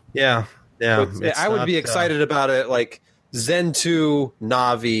 Yeah. I would be excited about it. Like Zen 2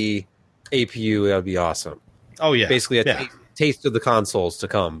 Navi APU, that would be awesome. Oh yeah, basically a taste of the consoles to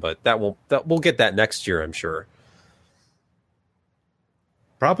come. But we'll get that next year, I'm sure.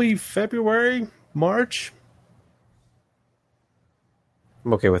 Probably February, March.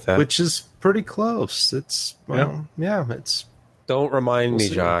 I'm okay with that. Which is pretty close. It's it's. Don't remind me,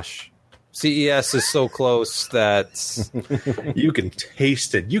 Josh. CES is so close that you can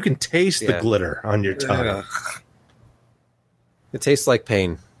taste it. You can taste the glitter on your tongue. It tastes like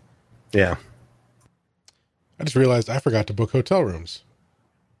pain. Yeah. I just realized I forgot to book hotel rooms.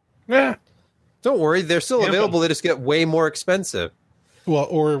 Yeah. Don't worry, they're still available. They just get way more expensive. Well,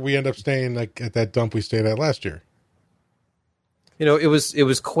 or we end up staying like at that dump we stayed at last year. You know, it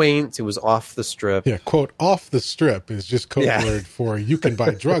was quaint. It was off the strip. Yeah, quote, off the strip is just code word for you can buy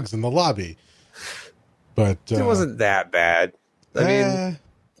drugs in the lobby. But it wasn't that bad. I mean,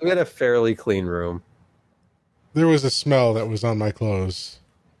 we had a fairly clean room. There was a smell that was on my clothes.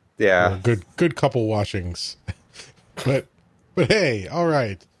 Yeah. Good couple washings. but hey, all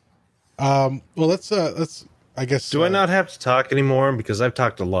right. Well, let's I guess. Do I not have to talk anymore because I've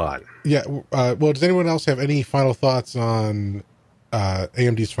talked a lot? Yeah. Well, does anyone else have any final thoughts on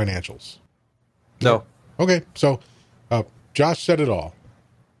AMD's financials? No. Okay, so Josh said it all.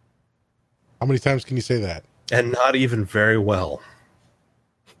 How many times can you say that? And not even very well.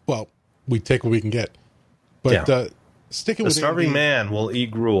 Well, we take what we can get. But sticking with the starving AMD, man will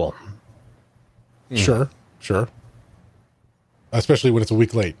eat gruel. Sure. Especially when it's a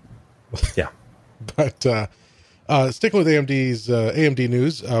week late. Yeah. But sticking with AMD's AMD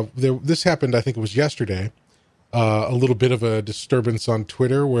news, this happened, I think it was yesterday. A little bit of a disturbance on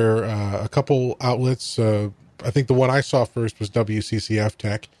Twitter where a couple outlets, I think the one I saw first was WCCF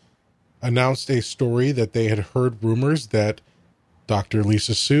Tech, announced a story that they had heard rumors that Dr.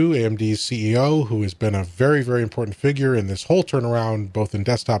 Lisa Su, AMD's CEO, who has been a very, very important figure in this whole turnaround, both in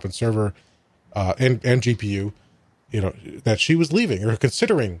desktop and server and GPU, that she was leaving or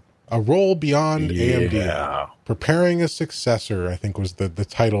considering a role beyond AMD, preparing a successor, I think was the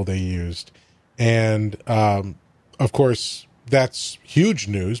title they used. And, of course, that's huge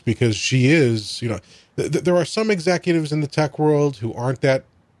news because she is, there are some executives in the tech world who aren't that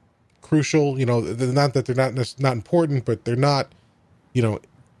crucial, not that they're not important, but they're not,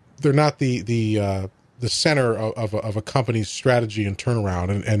 they're not the center of a company's strategy and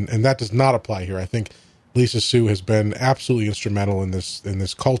turnaround. And that does not apply here. I think Lisa Su has been absolutely instrumental in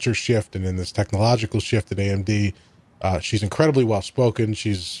this culture shift and in this technological shift at AMD. She's incredibly well spoken.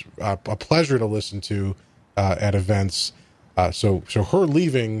 She's a pleasure to listen to at events. So her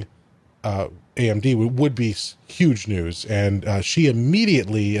leaving AMD would be huge news. And she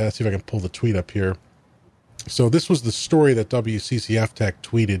immediately, let's see if I can pull the tweet up here. So this was the story that WCCF Tech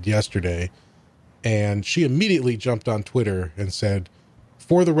tweeted yesterday. And she immediately jumped on Twitter and said,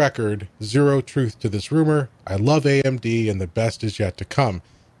 "For the record, zero truth to this rumor. I love AMD and the best is yet to come."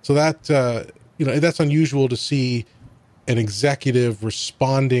 So that, that's unusual to see an executive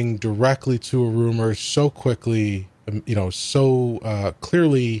responding directly to a rumor so quickly, so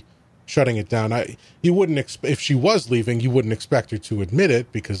clearly shutting it down. You wouldn't if she was leaving, you wouldn't expect her to admit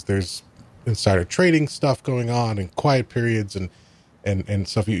it because there's insider trading stuff going on and quiet periods and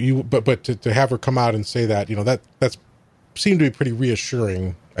stuff. But to have her come out and say that, that's seemed to be pretty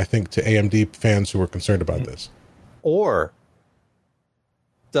reassuring, I think, to AMD fans who are concerned about this. Or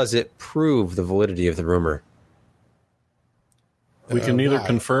does it prove the validity of the rumor? We can neither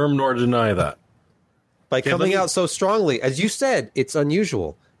confirm nor deny that. By coming out so strongly, as you said, it's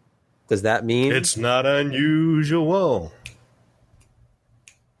unusual. Does that mean it's not unusual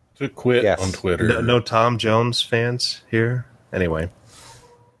to quit on Twitter? No Tom Jones fans here. Anyway,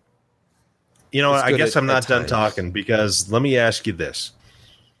 I guess I'm not done talking because let me ask you this: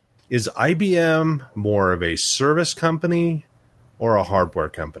 is IBM more of a service company or a hardware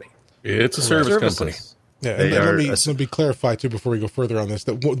company? It's a service company. Yeah, and let me clarify too before we go further on this.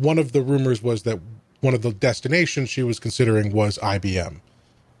 That one of the rumors was that one of the destinations she was considering was IBM.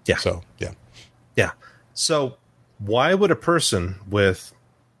 Yeah. So yeah. So why would a person with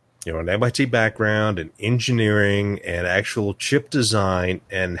an MIT background and engineering and actual chip design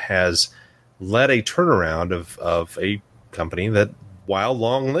and has led a turnaround of a company that, while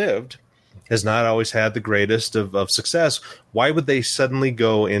long lived, has not always had the greatest of success. Why would they suddenly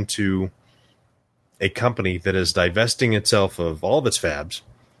go into a company that is divesting itself of all of its fabs,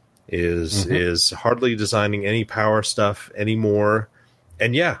 is hardly designing any power stuff anymore?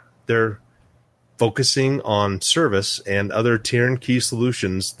 And yeah, they're focusing on service and other turnkey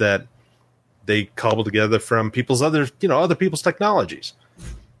solutions that they cobble together from other people's technologies.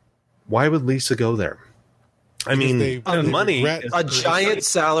 Why would Lisa go there? I mean, money, a giant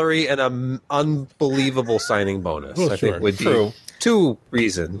salary, and an unbelievable signing bonus. I think would be two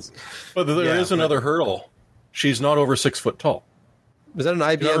reasons. But there is another hurdle. She's not over 6 foot tall. Was that an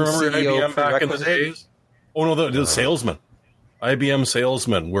IBM CEO IBM back in the days? Oh no, the salesman. IBM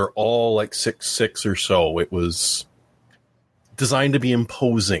salesmen were all like 6'6" or so. It was designed to be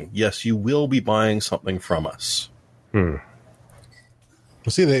imposing. Yes, you will be buying something from us. Well,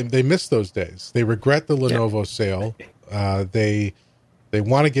 see, they miss those days. They regret the Lenovo sale. They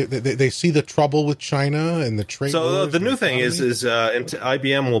want to get. They see the trouble with China and the trade. So the new thing is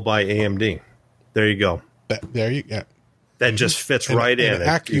IBM will buy AMD. There you go. That just fits right in.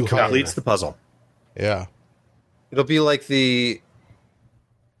 It completes the puzzle. Yeah, it'll be like the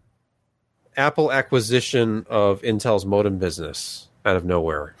Apple acquisition of Intel's modem business out of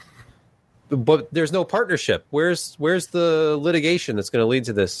nowhere. But there's no partnership. Where's the litigation that's going to lead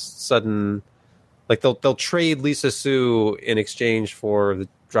to this sudden? Like they'll trade Lisa Su in exchange for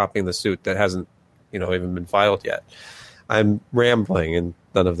dropping the suit that hasn't even been filed yet. I'm rambling, and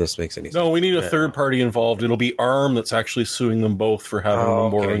none of this makes any sense. No, we need a third party involved. It'll be ARM that's actually suing them both for having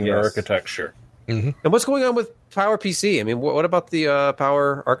boring architecture. Mm-hmm. And what's going on with PowerPC? I mean, what about the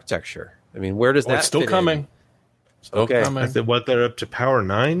Power architecture? I mean, where does that? It's still coming. Coming. I think they're up to Power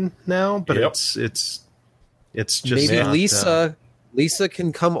 9 now, but it's just maybe Lisa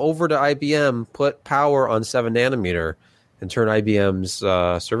can come over to IBM, put Power on 7 nanometer, and turn IBM's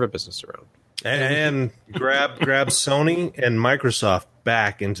server business around, and grab Sony and Microsoft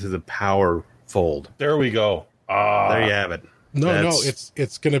back into the Power fold. There we go. There you have it. No,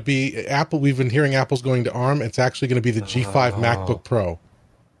 it's going to be Apple. We've been hearing Apple's going to ARM. It's actually going to be the G5 MacBook Pro.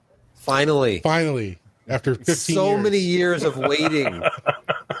 Finally. After 15 years. Many years of waiting.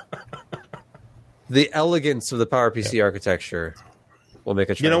 The elegance of the PowerPC architecture will make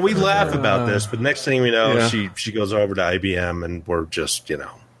a trend. We laugh about this, but next thing we know, she goes over to IBM, and we're just, Yeah.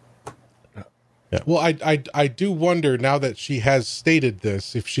 Well, I do wonder, now that she has stated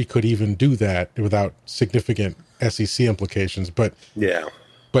this, if she could even do that without significant SEC implications. But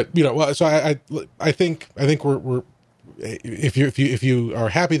so I think we're if you are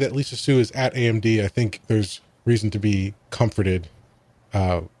happy that Lisa Su is at AMD, I think there's reason to be comforted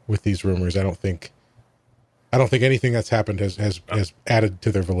with these rumors. I don't think anything that's happened has added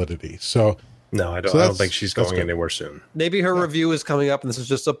to their validity. So no, I don't think she's going anywhere soon. Maybe her review is coming up, and this is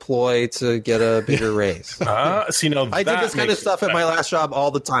just a ploy to get a bigger raise. I did this kind of stuff at my last job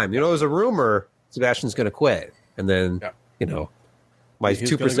all the time. It was a rumor Sebastian's going to quit, and then my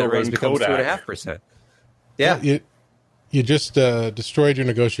 2% raise becomes 2.5%. Yeah. You just destroyed your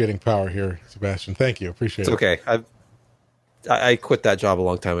negotiating power here, Sebastian. Thank you. Appreciate it. It's okay. I quit that job a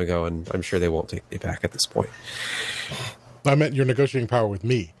long time ago, and I'm sure they won't take me back at this point. I meant your negotiating power with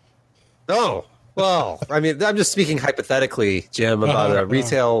me. Oh, well, I mean, I'm just speaking hypothetically, Jim, about a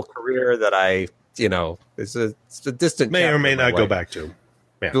retail career that it's a distant may or may not go back to.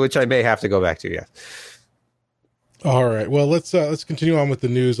 Yeah. Which I may have to go back to, yes. All right. Well, let's continue on with the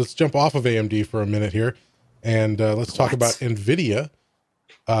news. Let's jump off of AMD for a minute here. And let's talk about NVIDIA.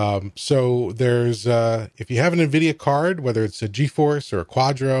 So there's, if you have an NVIDIA card, whether it's a GeForce or a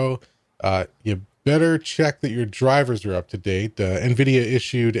Quadro, you better check that your drivers are up to date. NVIDIA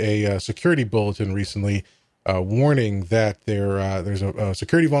issued a security bulletin recently warning that there's a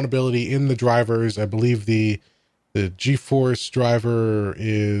security vulnerability in the drivers. I believe the GeForce driver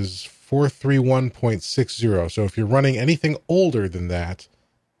is 431.60. So if you're running anything older than that,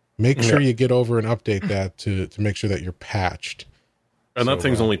 make sure you get over and update that to make sure that you're patched. And that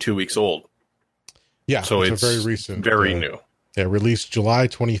thing's only 2 weeks old. Yeah, so it's very recent. Very new. Yeah, released July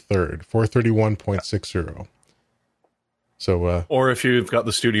 23rd, 431.60. So, or if you've got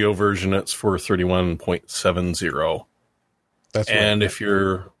the studio version, it's 431.70. That's right. And if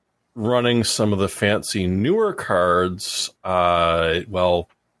you're running some of the fancy newer cards,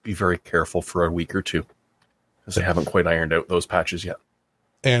 be very careful for a week or two, because they haven't quite ironed out those patches yet.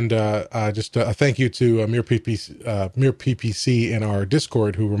 And just a thank you to Mere PPC in our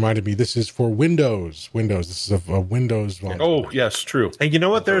Discord, who reminded me this is for Windows. This is a Windows one. Oh, yes, true. And you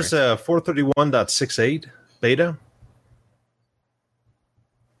know what? There's a 431.68 beta.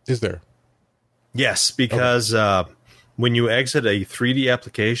 Is there? Yes, because when you exit a 3D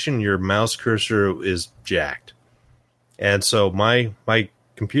application, your mouse cursor is jacked. And so my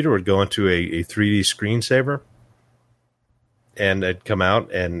computer would go into a 3D screensaver, and it'd come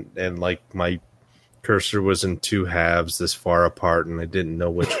out, and like my cursor was in two halves this far apart, and I didn't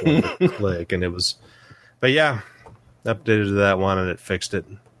know which one to click. And it was, but yeah, updated to that one, and it fixed it.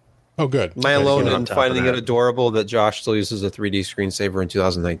 Oh, good. Am I alone in top finding of it that. adorable that Josh still uses a 3D screensaver in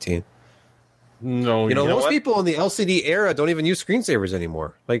 2019? No, You know, most what? people in the LCD era don't even use screensavers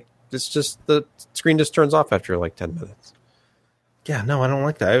anymore. Like, it's just the screen just turns off after like 10 minutes. Yeah, no, I don't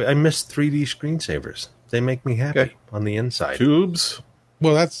like that. I miss 3D screensavers. They make me happy Okay. on the inside. tubes.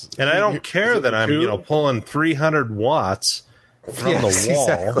 Well, that's And I don't care that I'm, tube? pulling 300 watts from the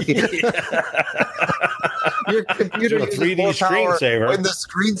wall. Exactly. Your computer A uses 3D more power screensaver. when the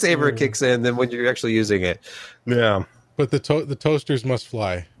screensaver kicks in than when you're actually using it. Yeah, but the toasters must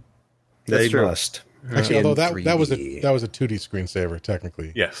fly. they true. must. Actually, In although that was a 3D. 2D screensaver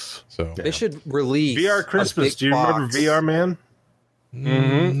technically. Yes. So They should release VR a Christmas. big Do you remember box. VR Man?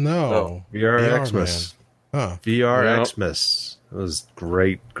 no VR VR Xmas. man. Huh. VR Yep. Xmas. It was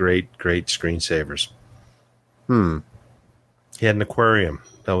great screensavers. He had an aquarium.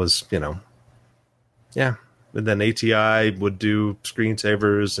 That was, yeah. And then ATI would do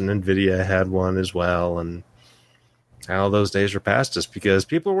screensavers, and NVIDIA had one as well. And all those days are past us because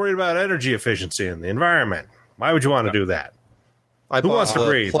people are worried about energy efficiency in the environment. Why would you want to do that? I Who bought wants to the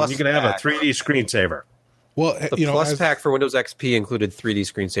breathe? Plus You can have a pack. 3D screensaver. Well, The Plus pack for Windows XP included 3D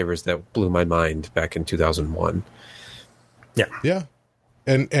screensavers that blew my mind back in 2001. yeah,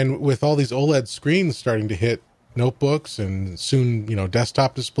 and with all these OLED screens starting to hit notebooks and soon,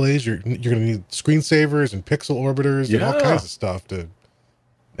 desktop displays, you're going to need screensavers and pixel orbiters and all Yeah. kinds of stuff to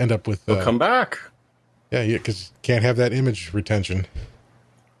end up with. They'll come back. Yeah, because you can't have that image retention.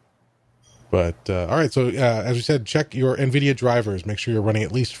 But, all right, so as we said, check your NVIDIA drivers. Make sure you're running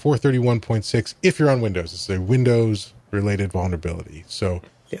at least 431.6 if you're on Windows. It's a Windows-related vulnerability. So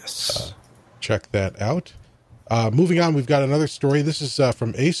Yes. check that out. Moving on, we've got another story. This is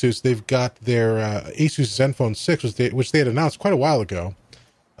from Asus. They've got their Asus Zenfone 6, which they had announced quite a while ago.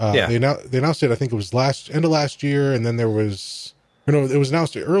 Yeah. They announced it, I think it was end of last year, and then it was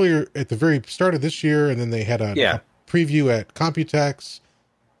announced earlier at the very start of this year, and then they had a preview at Computex,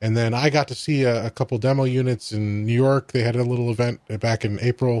 and then I got to see a couple demo units in New York. They had a little event back in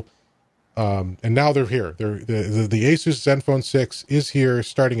April, and now they're here. The Asus Zenfone 6 is here,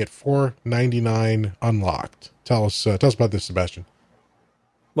 starting at $499 unlocked. Tell us about this, Sebastian.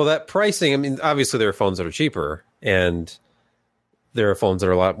 Well, that pricing, I mean, obviously there are phones that are cheaper and there are phones that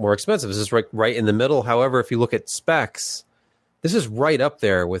are a lot more expensive. This is right in the middle. However, if you look at specs, this is right up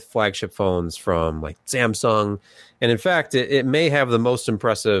there with flagship phones from like Samsung. And in fact, it may have the most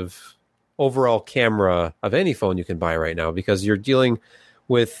impressive overall camera of any phone you can buy right now, because you're dealing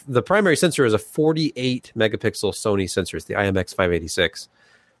with the primary sensor is a 48 megapixel Sony sensor. It's the IMX586.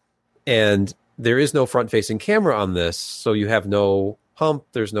 And there is no front facing camera on this. So you have no hump.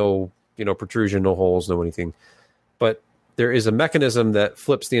 There's no, protrusion, no holes, no anything. But there is a mechanism that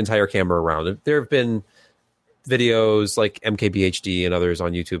flips the entire camera around. There have been videos like MKBHD and others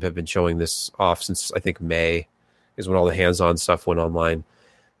on YouTube have been showing this off since I think May is when all the hands-on stuff went online.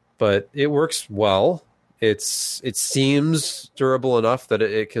 But it works well. It seems durable enough that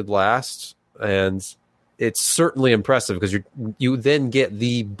it could last, and it's certainly impressive because you then get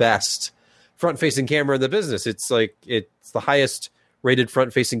the best front-facing camera in the business. It's the highest rated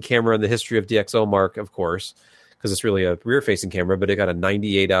front-facing camera in the history of DxOMark, of course, because it's really a rear-facing camera, but it got a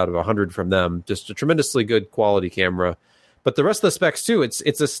 98 out of 100 from them. Just a tremendously good quality camera. But the rest of the specs, too, it's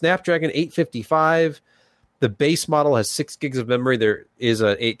a Snapdragon 855. The base model has 6 gigs of memory. There is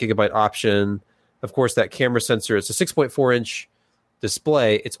an 8 gigabyte option. Of course, that camera sensor, it's a 6.4-inch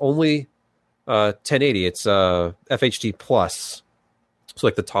display. It's only 1080. It's FHD+. Plus. So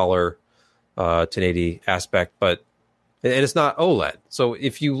like the taller 1080 aspect, and it's not OLED. So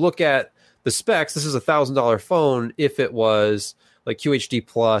if you look at the specs, this is a $1,000 phone if it was like QHD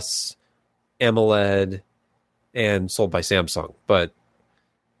Plus, AMOLED, and sold by Samsung. But,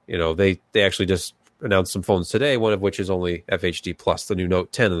 they actually just announced some phones today, one of which is only FHD Plus, the new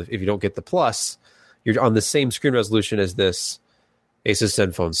Note 10. If you don't get the Plus, you're on the same screen resolution as this Asus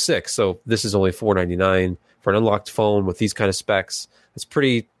Zenfone 6. So this is only $499 for an unlocked phone with these kind of specs. It's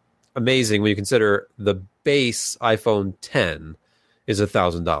pretty amazing when you consider the base iPhone 10 is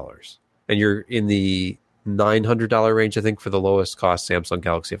 $1,000. And you're in the $900 range, I think, for the lowest cost Samsung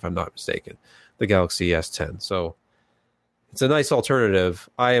Galaxy, if I'm not mistaken, the Galaxy S10. So it's a nice alternative.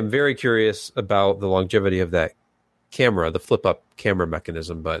 I am very curious about the longevity of that camera, the flip-up camera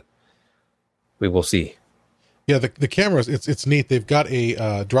mechanism, but we will see. Yeah, the cameras, it's neat. They've got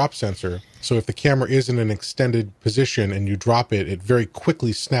a drop sensor, so if the camera is in an extended position and you drop it, it very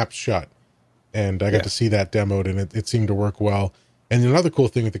quickly snaps shut. And I got to see that demoed, and it seemed to work well. And another cool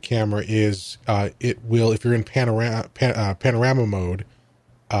thing with the camera is it will, if you're in panorama mode,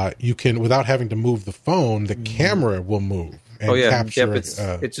 you can, without having to move the phone, the camera will move and capture.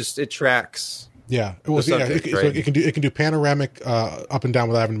 It tracks. Yeah, it can do panoramic up and down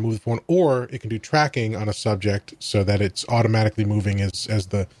without having to move the phone, or it can do tracking on a subject so that it's automatically moving as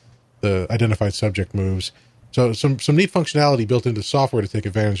the identified subject moves. So some neat functionality built into software to take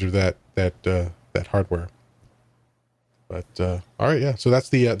advantage of that hardware. But all right, yeah. So that's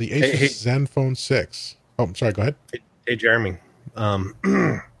the Asus ZenFone 6. Oh, I'm sorry. Go ahead. Hey, Jeremy.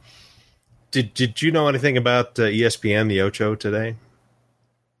 Did you know anything about ESPN the Ocho today?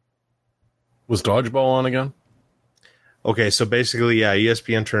 Was Dodgeball on again? Okay, so basically, yeah,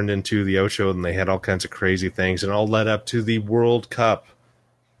 ESPN turned into the Ocho, and they had all kinds of crazy things, and all led up to the World Cup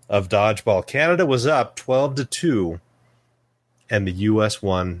of Dodgeball. Canada was up 12-2, and the U.S.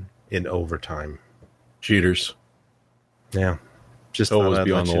 won in overtime. Cheaters. Yeah. Just always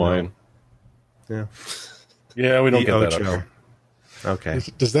be on the line. Yeah. Yeah, we don't get that up. Okay.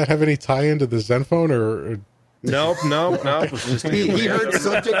 Does that have any tie-in to the ZenFone, or... Nope. He heard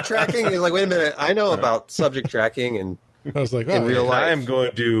subject tracking. He's like, wait a minute, I know about subject tracking, and I was like, in real life, I am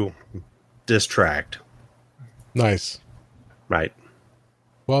going to distract. Nice. Right.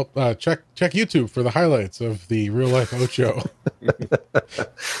 Well, check YouTube for the highlights of the real life Ocho.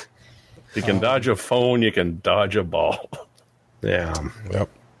 You can dodge a phone, you can dodge a ball. Yeah. Yep.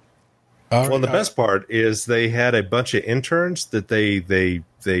 Well, the best part is they had a bunch of interns that they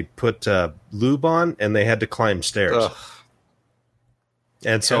put lube on, and they had to climb stairs. Ugh.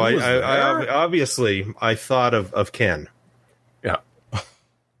 And so I obviously I thought of Ken. Yeah.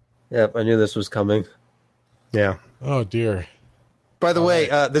 Yep, I knew this was coming. Yeah. Oh dear. By the way,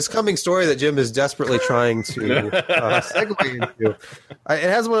 this coming story that Jim is desperately trying to segue into, it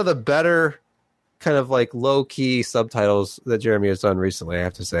has one of the better kind of like low key subtitles that Jeremy has done recently, I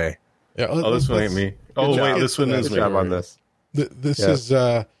have to say. Yeah. This one ain't me. Oh wait, this one is me. Good job on this. This is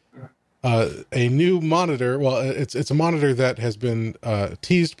a new monitor. Well, it's a monitor that has been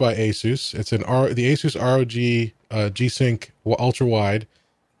teased by Asus. It's the Asus ROG G-Sync ultra wide,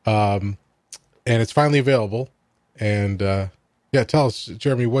 and it's finally available. And tell us,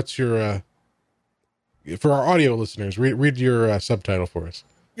 Jeremy, what's your for our audio listeners? Read your subtitle for us.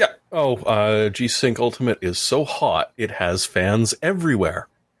 Yeah. G-Sync Ultimate is so hot it has fans everywhere.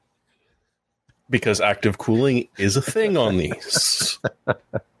 Because active cooling is a thing on these.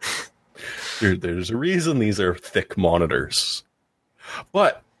 There's a reason these are thick monitors.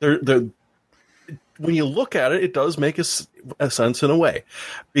 But when you look at it, it does make a sense in a way.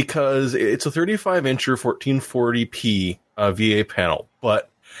 Because it's a 35-incher 1440p VA panel. But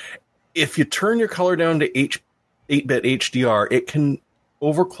if you turn your color down to 8-bit HDR, it can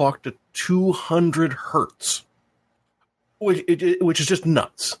overclock to 200 hertz. Which is just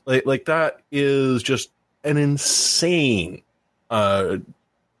nuts. Like that is just an insane. I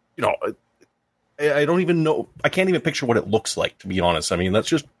don't even know. I can't even picture what it looks like, to be honest. I mean, that's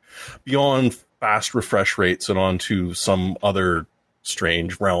just beyond fast refresh rates and onto some other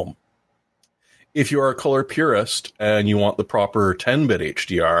strange realm. If you are a color purist and you want the proper 10-bit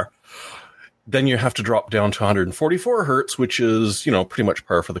HDR, then you have to drop down to 144 hertz, which is pretty much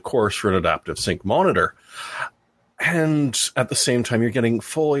par for the course for an adaptive sync monitor. And at the same time, you're getting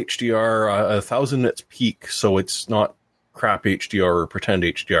full HDR, 1,000 nits peak, so it's not crap HDR or pretend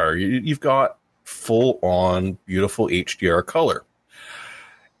HDR. You've got full-on, beautiful HDR color.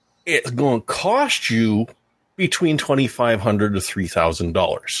 It's going to cost you between $2,500 to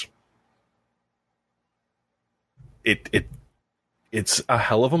 $3,000. It's a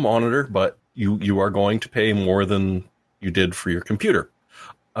hell of a monitor, but you are going to pay more than you did for your computer.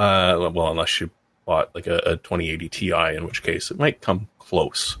 Well, unless you bought like a 2080 Ti, in which case it might come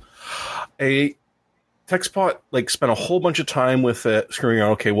close. A TechSpot spent a whole bunch of time with it, screwing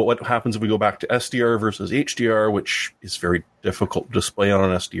around. Okay, well, what happens if we go back to SDR versus HDR, which is very difficult to display on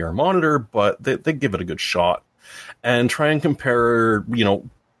an SDR monitor, but they give it a good shot and try and compare.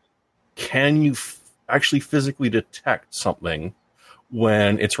 Can you actually physically detect something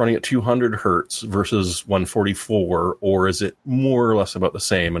when it's running at 200 hertz versus 144, or is it more or less about the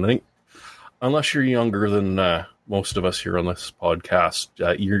same? And I think, unless you're younger than most of us here on this podcast,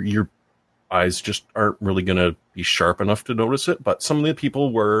 your eyes just aren't really going to be sharp enough to notice it. But some of the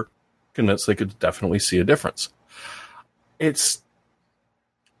people were convinced they could definitely see a difference. It's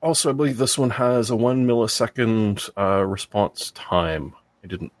also, I believe this one has a 1 millisecond response time. I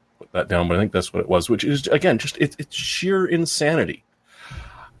didn't put that down, but I think that's what it was, which is, again, just it's sheer insanity.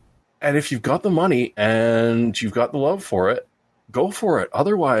 And if you've got the money and you've got the love for it, go for it.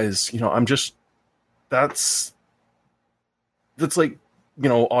 Otherwise, that's like,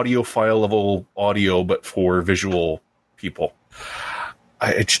 audiophile level audio, but for visual people.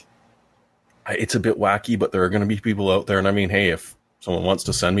 It's a bit wacky, but there are going to be people out there. And I mean, hey, if someone wants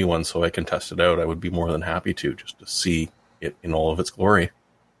to send me one so I can test it out, I would be more than happy to, just to see it in all of its glory.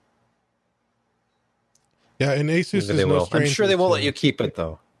 Yeah, and Asus Maybe is no I'm sure they won't let you keep it,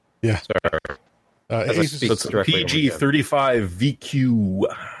 though. Yeah. Asus, that's PG35 VQ.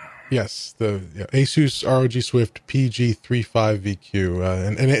 Yes, Asus ROG Swift PG35 VQ.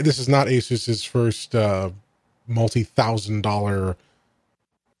 And this is not Asus's first multi-$1,000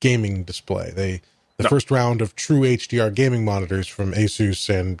 gaming display. The first round of true HDR gaming monitors from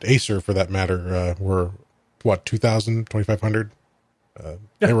Asus and Acer, for that matter, were, what, $2,000, $2,500?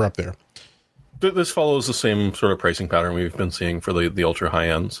 They were up there. This follows the same sort of pricing pattern we've been seeing for the ultra high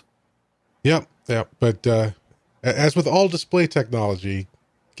ends. Yep. But as with all display technology,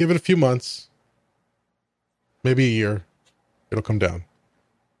 give it a few months, maybe a year, it'll come down.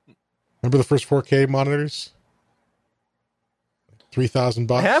 Remember the first 4K monitors? $3,000.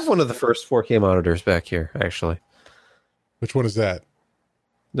 I have one of the first 4K monitors back here, actually. Which one is that?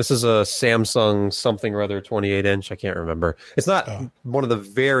 This is a Samsung something or other 28-inch. I can't remember. It's not one of the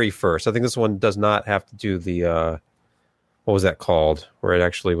very first. I think this one does not have to do the what was that called? Where it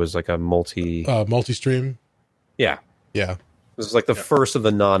actually was like a multi-stream. Yeah. This is like the first of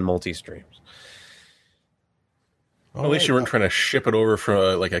the non-multi-streams. At least you weren't trying to ship it over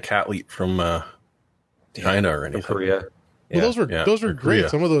from like a cat leap from China or anything. Korea. Well, those were great.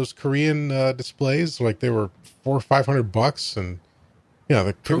 Some of those Korean displays, like they were $400 or $500, and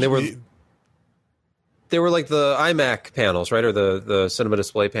they were like the iMac panels, right, or the cinema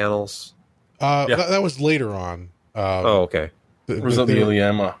display panels. That was later on. Okay. Was that the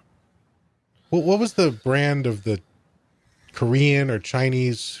Iliama? What was the brand of the Korean or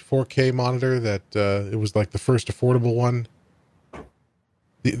Chinese 4K monitor that it was like the first affordable one?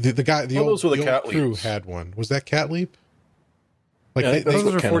 The guy, the old crew had one. Was that Cat Leap? Like those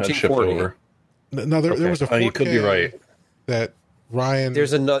were 1440. No, there was a 4K. You could be right. That Ryan.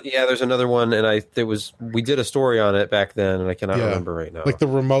 There's another one, and we did a story on it back then, and I cannot remember right now. Like the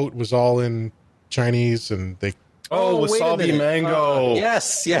remote was all in Chinese, and they. Wasabi mango.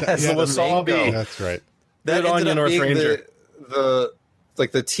 Yes, the wasabi. Mango. That's right. That ended up being the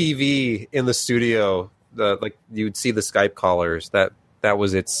TV in the studio. Like you would see the Skype callers. That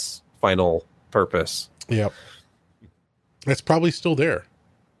was its final purpose. Yep. It's probably still there,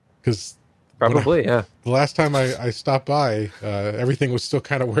 because the last time I stopped by, everything was still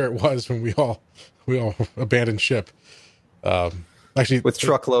kind of where it was when we all abandoned ship. Actually, with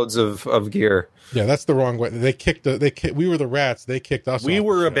truckloads of gear. Yeah, that's the wrong way. We were the rats. They kicked us. We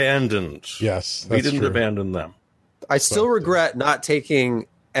were abandoned. Yes, we didn't abandon them. I still regret not taking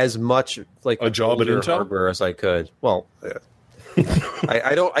as much like a job at Intel hardware as I could. Well,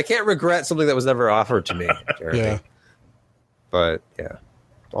 I can't regret something that was never offered to me. Jeremy. Yeah. But yeah,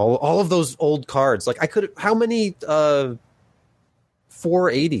 all of those old cards. Like how many 480s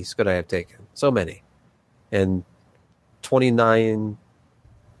could I have taken? So many, and 29,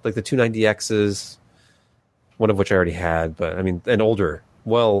 like the 290Xs, one of which I already had. But I mean, and older,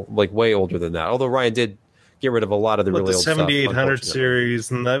 way older than that. Although Ryan did get rid of a lot of the really old 7800 series,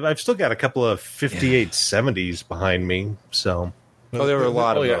 and I've still got a couple of 5870s behind me. So, there were a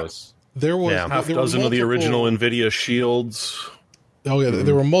lot of those. There was half a dozen of the original NVIDIA Shields. Oh yeah,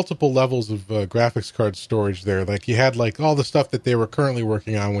 there were multiple levels of graphics card storage there. Like you had like all the stuff that they were currently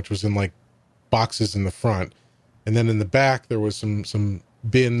working on, which was in like boxes in the front, and then in the back there was some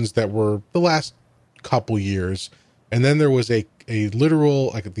bins that were the last couple years, and then there was a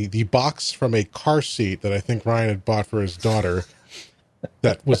literal like the box from a car seat that I think Ryan had bought for his daughter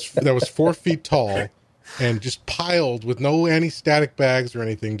that was 4 feet tall. And just piled with no anti-static bags or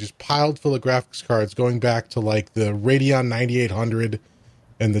anything, just piled full of graphics cards going back to like the Radeon 9800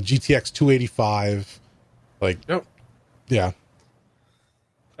 and the GTX 285. Yeah.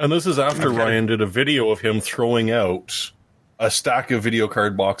 And this is after Ryan did a video of him throwing out a stack of video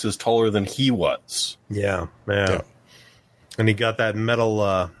card boxes taller than he was. Yeah. And he got that metal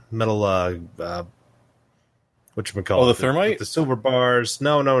whatchamacallit? Oh, the thermite? The silver bars.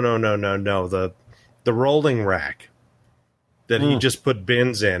 No. The rolling rack that he just put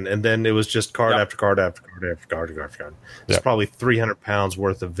bins in, and then it was just card after card after card after card after card. There's probably 300 pounds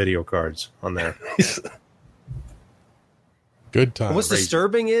worth of video cards on there. Good time. What's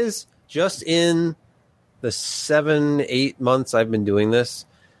disturbing is just in the 7-8 months I've been doing this,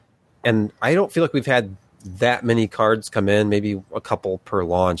 And I don't feel like we've had that many cards come in, maybe a couple per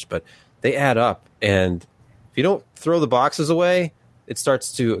launch, but they add up. And if you don't throw the boxes away, it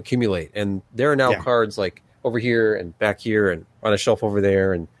starts to accumulate. And there are now cards like over here and back here and on a shelf over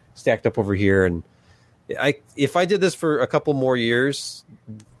there and stacked up over here. And if I did this for a couple more years,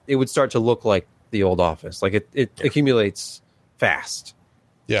 it would start to look like the old Office. Like it accumulates fast.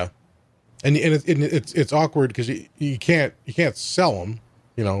 Yeah. And it's awkward because you can't sell them.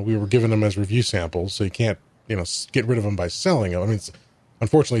 You know, we were given them as review samples, so you can't, you know, get rid of them by selling them. I mean,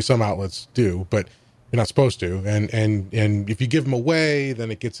 unfortunately, some outlets do, but you're not supposed to. And if you give them away,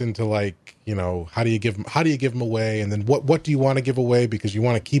 then it gets into like, you know, how do you give them away? And then what do you want to give away? Because you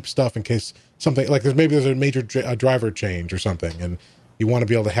want to keep stuff in case something like there's a major driver change or something, and you want to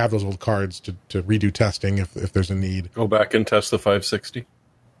be able to have those old cards to redo testing if there's a need. Go back and test the 560.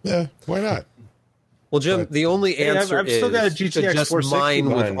 Yeah, why not? Well, Jim, the only answer I've still got a is GTX to just 460 mine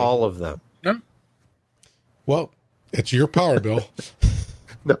with behind me. all of them. Yeah. Well, it's your power bill.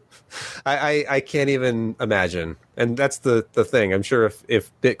 No, I can't even imagine. And that's the thing. I'm sure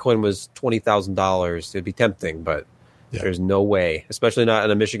if Bitcoin was $20,000, it'd be tempting, but there's no way, especially not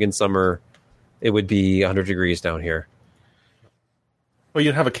in a Michigan summer, it would be 100 degrees down here. Well,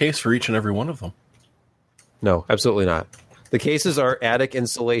 you'd have a case for each and every one of them. No, absolutely not. The cases are attic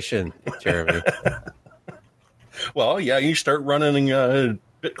insulation, Jeremy. Well, yeah, you start running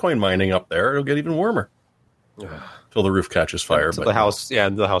Bitcoin mining up there, it'll get even warmer. Till the roof catches fire. Until the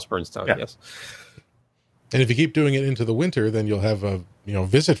house burns down, yes. And if you keep doing it into the winter, then you'll have a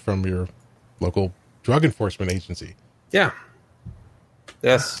visit from your local drug enforcement agency. Yeah.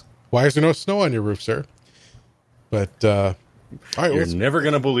 Yes. Why is there no snow on your roof, sir? But all right, you're never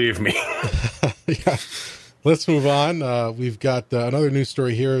going to believe me. Yeah. Let's move on. We've got another news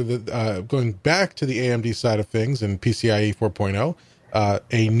story here that going back to the AMD side of things and PCIe 4.0.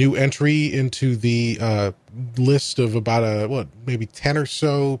 A new entry into the list of about maybe 10 or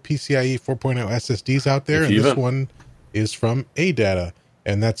so PCIe 4.0 SSDs out there, and this one is from ADATA,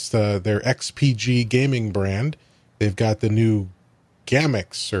 and that's their XPG gaming brand. They've got the new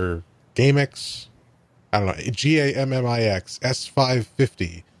GAMMIX or GAMMIX, I don't know, GAMMIX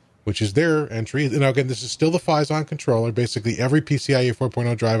S550, which is their entry. Now, again, this is still the Phison controller. Basically, every PCIe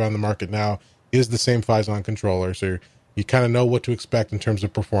 4.0 drive on the market now is the same Phison controller, so you kind of know what to expect in terms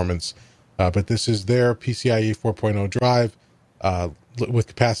of performance. But this is their PCIe 4.0 drive with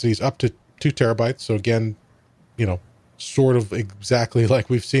capacities up to 2 terabytes. So again, sort of exactly like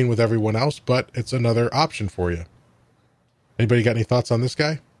we've seen with everyone else, but it's another option for you. Anybody got any thoughts on this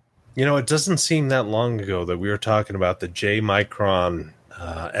guy? It doesn't seem that long ago that we were talking about the J Micron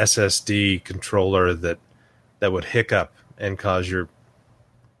SSD controller that would hiccup and cause your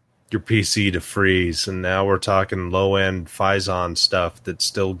PC to freeze, and now we're talking low-end Phison stuff that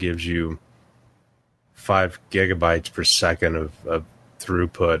still gives you 5 gigabytes per second of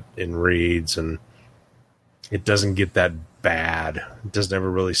throughput in reads, and it doesn't get that bad. It doesn't ever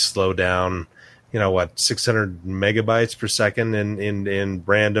really slow down. 600 megabytes per second in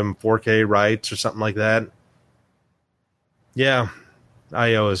random 4K writes or something like that. Yeah,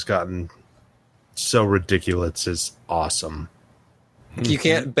 I/O has gotten so ridiculous. It's awesome. You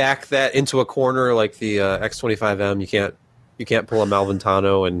can't back that into a corner like the X25M. You can't pull a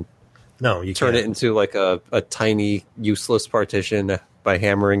Malventano and turn it into like a tiny useless partition by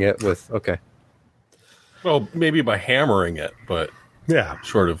hammering it with. Okay. Well, maybe by hammering it, but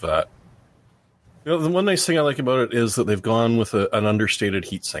short of that. The one nice thing I like about it is that they've gone with an understated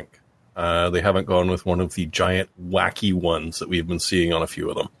heatsink. They haven't gone with one of the giant wacky ones that we've been seeing on a few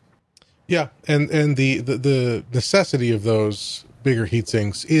of them. Yeah, and the necessity of those bigger heat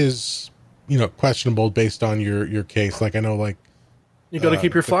sinks is, questionable based on your case. Like, I know, like, you got to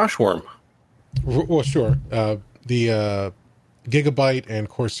keep your flash warm. Well, sure. The Gigabyte and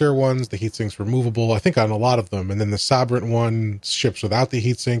Corsair ones, the heat sink's removable, I think, on a lot of them. And then the Sabrent one ships without the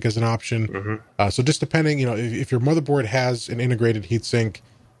heat sink as an option. Mm-hmm. So just depending, if your motherboard has an integrated heat sink,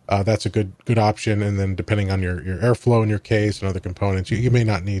 that's a good option. And then depending on your airflow in your case and other components, you may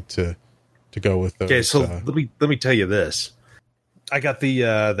not need to go with those. Okay, so let me tell you this. I got the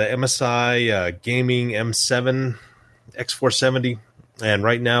MSI Gaming M7 X470, and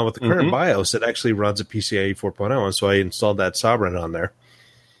right now with the current BIOS, it actually runs a PCIe 4.0, and so I installed that Sabrent on there.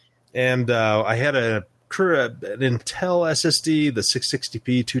 And I had an Intel SSD, the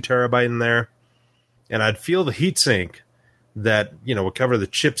 660p 2 terabyte in there, and I'd feel the heatsink that would cover the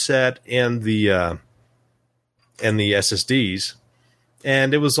chipset and the SSDs,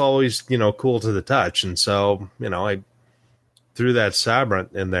 and it was always cool to the touch, and so I threw that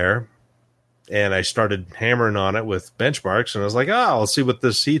Sabrent in there, And I started hammering on it with benchmarks, and I was like, I'll see what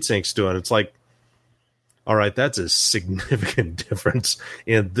this heatsink's doing. It's like, all right, that's a significant difference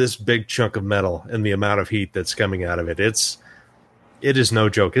in this big chunk of metal and the amount of heat that's coming out of it. It is no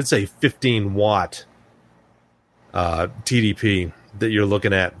joke. It's a 15-watt TDP that you're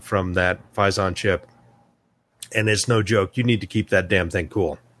looking at from that Phison chip. And it's no joke. You need to keep that damn thing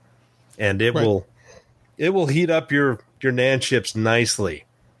cool. And it will heat up your NAND chips nicely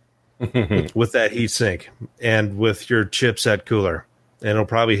with that heatsink and with your chipset cooler. And it'll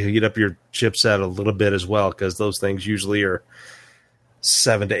probably heat up your chipset a little bit as well, because those things usually are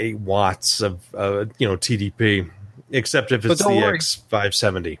 7 to 8 watts of TDP, except if it's the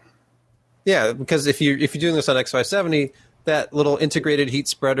X570. Yeah, because if you're doing this on X570, that little integrated heat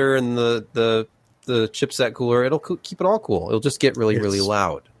spreader and the chipset cooler, it'll keep it all cool. It'll just get really, really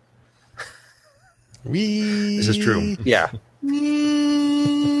loud. This is true. Yeah.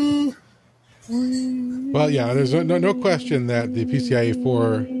 Well, yeah, there's no question that the PCIe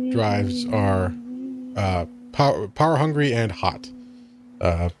 4 drives are power hungry and hot.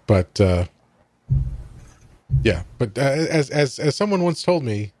 But as someone once told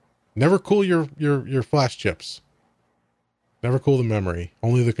me, never cool your flash chips. Never cool the memory,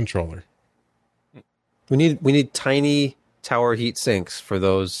 only the controller. We need tiny tower heat sinks for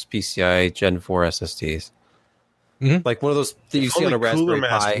those PCI Gen 4 SSDs. Mm-hmm. Like one of those that you see on a Raspberry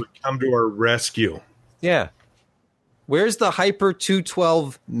Pi. Would come to our rescue. Yeah. Where's the Hyper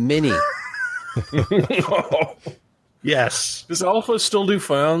 212 Mini? Yes. Does Alpha still do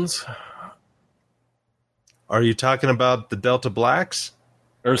fans? Are you talking about the Delta Blacks?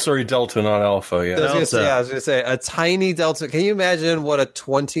 Or sorry, Delta, not Alpha. Yeah, I was going to say a tiny Delta. Can you imagine what a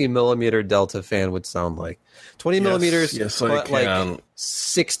 20 millimeter Delta fan would sound like? 20 millimeters, yes, but like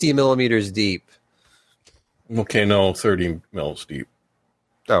 60 millimeters deep. Okay, no, 30 mils deep.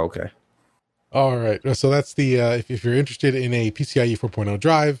 Oh, okay. All right. So that's the if you're interested in a PCIe 4.0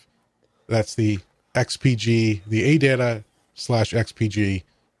 drive, that's the XPG, the ADATA/XPG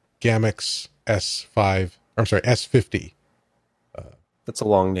Gamix S50. That's a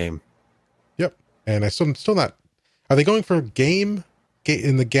long name. Yep. And I still not. Are they going for game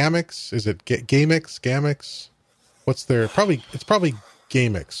in the Gamix? Is it Gamix? What's their It's probably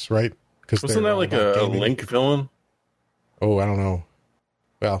Gamix, right? Because wasn't that like a Link villain? Oh, I don't know.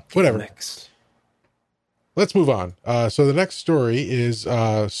 Well, whatever. Gamix. Let's move on. So the next story is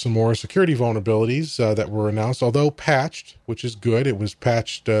some more security vulnerabilities that were announced, although patched, which is good. It was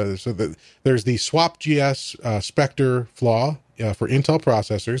patched so that there's the SwapGS Spectre flaw for Intel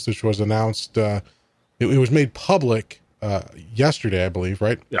processors, which was announced. It was made public yesterday, I believe,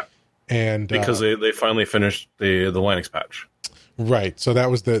 right? Yeah. And because they finally finished the Linux patch. Right. So that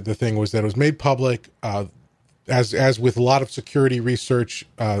was the thing, was that it was made public. As with a lot of security research,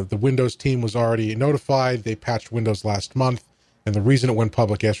 the Windows team was already notified. They patched Windows last month, and the reason it went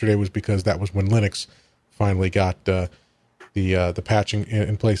public yesterday was because that was when Linux finally got the patching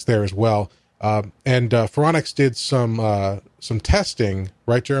in place there as well. And Phoronix did some testing,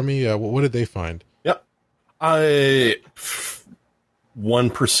 right, Jeremy? What did they find? Yep,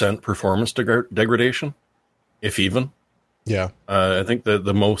 1% performance degradation, if even. Yeah. I think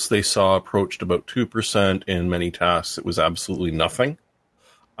the most they saw approached about 2%. In many tasks, it was absolutely nothing,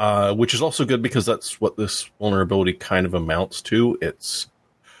 which is also good because that's what this vulnerability kind of amounts to. It's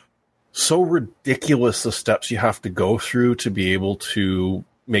so ridiculous the steps you have to go through to be able to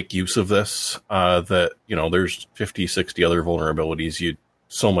make use of this that, there's 50, 60 other vulnerabilities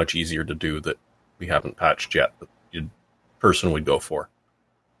so much easier to do that we haven't patched yet that person would go for.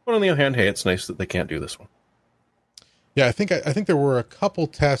 But on the other hand, hey, it's nice that they can't do this one. Yeah, I think there were a couple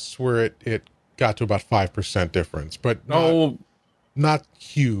tests where it got to about 5% difference, but not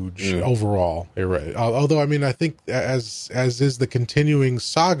huge overall. Right. Although, I mean, I think as is the continuing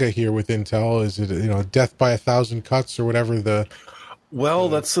saga here with Intel, is it death by 1,000 cuts or whatever the. Well,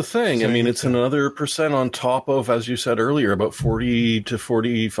 that's the thing. I mean, it's another percent on top of, as you said earlier, about 40 to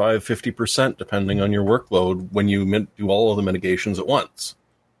 45, 50%, depending on your workload when you do all of the mitigations at once.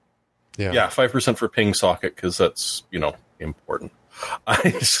 Yeah, 5% for ping socket, because that's, important.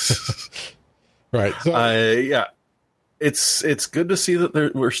 Right. So, yeah. It's good to see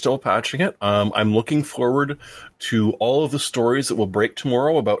that we're still patching it. I'm looking forward to all of the stories that will break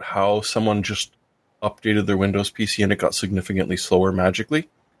tomorrow about how someone just updated their Windows PC and it got significantly slower magically,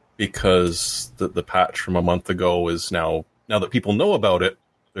 because the patch from a month ago is now that people know about it,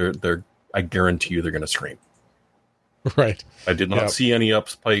 I guarantee you they're going to scream. Right. I did not see any up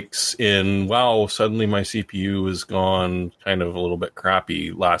spikes in, wow, suddenly my CPU is gone kind of a little bit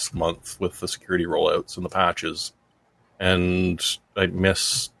crappy last month with the security rollouts and the patches. And I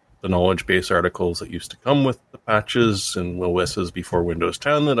miss the knowledge base articles that used to come with the patches and OSs before Windows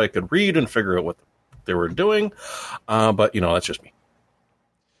 10 that I could read and figure out what they were doing. But that's just me.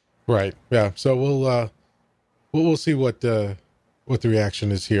 Right. Yeah. So we'll see what the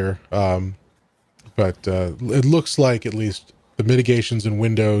reaction is here. But it looks like at least the mitigations in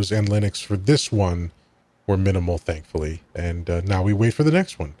Windows and Linux for this one were minimal, thankfully. And now we wait for the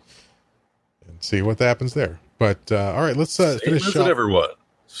next one and see what happens there. But all right, let's finish as up. It ever was.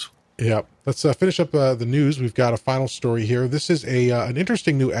 Yeah, let's finish up the news. We've got a final story here. This is an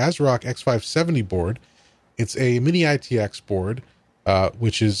interesting new ASRock X570 board. It's a mini ITX board,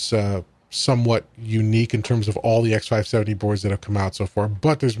 which is somewhat unique in terms of all the X570 boards that have come out so far.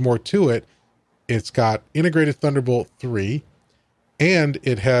 But there's more to it. It's got integrated Thunderbolt 3, and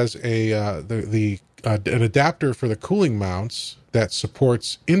it has an adapter for the cooling mounts that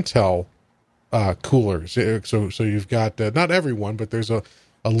supports Intel coolers. So you've got not everyone, but there's a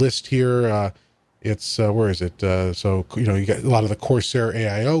list here. It's where is it? So you got a lot of the Corsair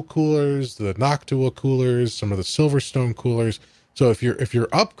AIO coolers, the Noctua coolers, some of the Silverstone coolers. So if you're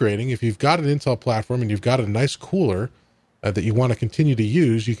upgrading, if you've got an Intel platform and you've got a nice cooler that you want to continue to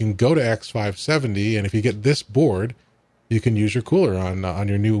use, you can go to X570, and if you get this board, you can use your cooler on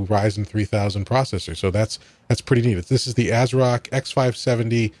your new Ryzen 3000 processor. So that's pretty neat. This is the ASRock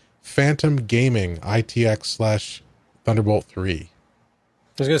X570 Phantom Gaming ITX / Thunderbolt 3.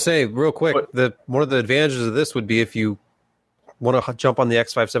 I was going to say real quick, one of the advantages of this would be if you want to jump on the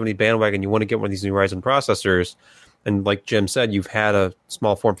X570 bandwagon, you want to get one of these new Ryzen processors, and like Jim said, you've had a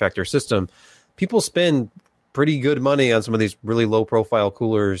small form factor system. People spend pretty good money on some of these really low profile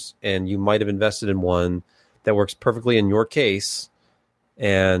coolers, and you might have invested in one that works perfectly in your case,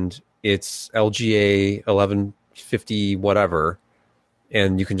 and it's LGA 1150 whatever,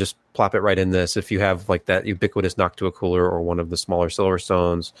 and you can just plop it right in this if you have like that ubiquitous Noctua cooler or one of the smaller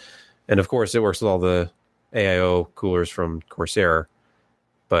Silverstones. And of course it works with all the AIO coolers from Corsair.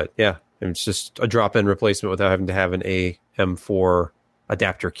 But yeah, it's just a drop-in replacement without having to have an AM4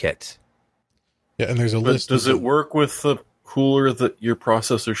 adapter kit. Yeah, and there's a list. Does it work with the cooler that your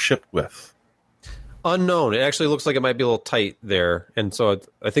processor shipped with? Unknown. It actually looks like it might be a little tight there. And so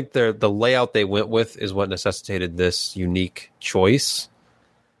I think the layout they went with is what necessitated this unique choice.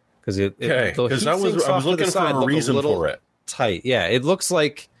 Because I was looking for a reason for it. Tight. Yeah, it looks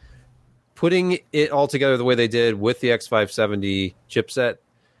like putting it all together the way they did with the X570 chipset,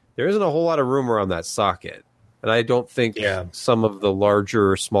 there isn't a whole lot of room around that socket. And I don't think some of the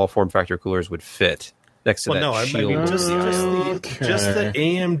larger small form factor coolers would fit next to that shield. I mean,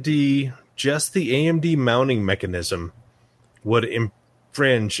 just the AMD mounting mechanism would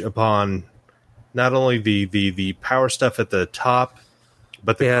infringe upon not only the power stuff at the top,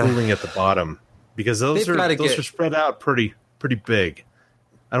 but the cooling at the bottom, because those are spread out pretty big.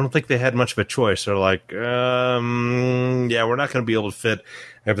 I don't think they had much of a choice. They're like, we're not going to be able to fit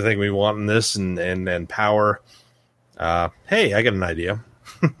everything we want in this and power. Hey, I got an idea.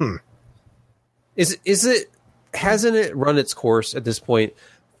 Hasn't it run its course at this point?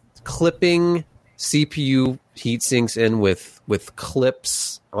 Clipping CPU heat sinks in with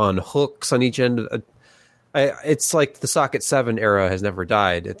clips on hooks on each end. It's like the socket 7 era has never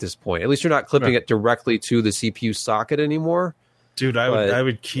died at this point. At least you're not clipping it directly to the CPU socket anymore. Dude, I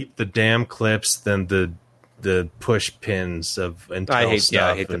would keep the damn clips than the push pins of Intel stuff.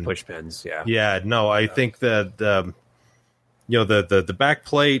 Yeah, I hate the push pins. Yeah. Yeah, no, I think that the back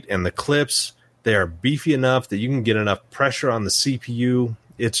plate and the clips, they are beefy enough that you can get enough pressure on the CPU.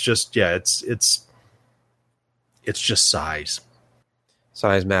 It's just it's just size.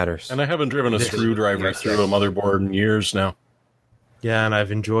 Size matters. And I haven't driven a screwdriver through a motherboard in years now. Yeah, and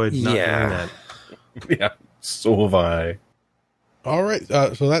I've enjoyed not doing that. Yeah, so have I. All right,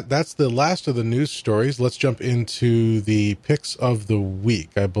 so that's the last of the news stories. Let's jump into the picks of the week.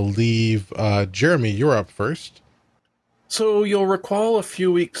 I believe, Jeremy, you're up first. So you'll recall a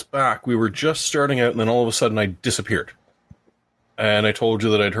few weeks back, we were just starting out, and then all of a sudden I disappeared. And I told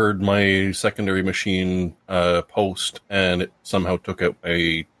you that I'd heard my secondary machine post, and it somehow took out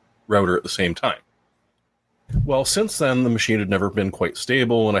a router at the same time. Well, since then, the machine had never been quite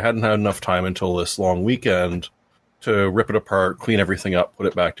stable, and I hadn't had enough time until this long weekend to rip it apart, clean everything up, put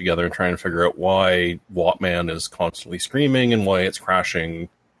it back together, and try and figure out why Wattman is constantly screaming and why it's crashing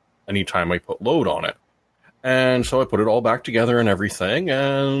anytime I put load on it. And so I put it all back together and everything,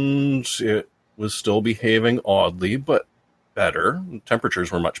 and it was still behaving oddly, but better. The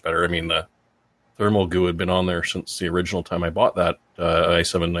temperatures were much better. I mean, the thermal goo had been on there since the original time I bought that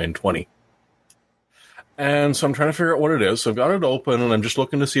i7-920. And so I'm trying to figure out what it is. So I've got it open, and I'm just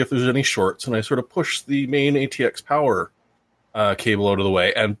looking to see if there's any shorts, and I sort of push the main ATX power cable out of the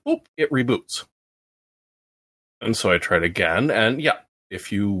way, and boop, it reboots. And so I tried again, and yeah,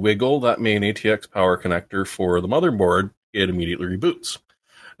 if you wiggle that main ATX power connector for the motherboard, it immediately reboots.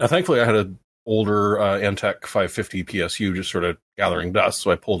 Now, thankfully, I had an older Antec 550 PSU just sort of gathering dust,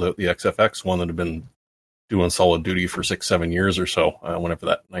 so I pulled out the XFX one that had been doing solid duty for 6-7 years or so, whenever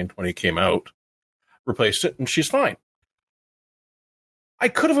that 920 came out, replaced it, and she's fine. I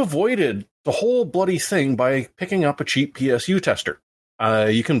could have avoided the whole bloody thing by picking up a cheap PSU tester.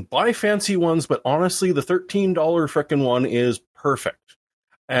 You can buy fancy ones, but honestly, the $13 frickin' one is perfect.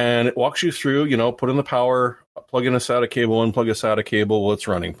 And it walks you through, put in the power, plug in a SATA cable, unplug a SATA cable while it's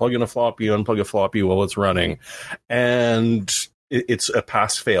running, plug in a floppy, unplug a floppy while it's running. And it's a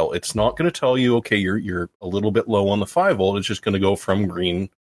pass-fail. It's not going to tell you, okay, you're a little bit low on the 5-volt. It's just going to go from green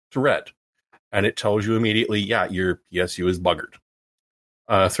to red. And it tells you immediately, yeah, your PSU is buggered.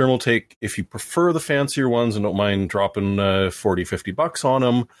 Thermaltake, if you prefer the fancier ones and don't mind dropping $40-50 on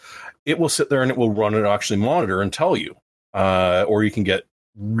them, it will sit there and it will run and actually monitor and tell you. Or you can get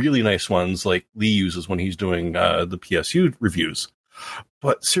really nice ones like Lee uses when he's doing the PSU reviews.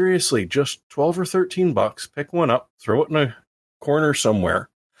 But seriously, just $12 or $13, pick one up, throw it in a corner somewhere,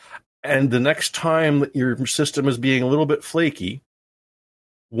 and the next time that your system is being a little bit flaky,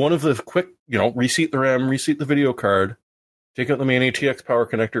 one of the quick, reseat the RAM, reseat the video card, take out the main ATX power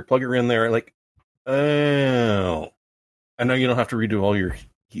connector, plug it in there, oh. And now you don't have to redo all your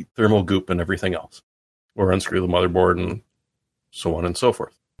thermal goop and everything else. Or unscrew the motherboard and so on and so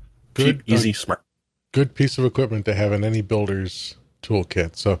forth. Good, cheap, easy, smart. Good piece of equipment to have in any builder's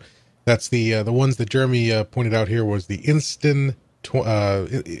toolkit. So that's the ones that Jeremy pointed out here was the Instant 20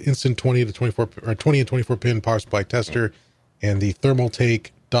 to 24 or 20 and 24 pin power supply tester and the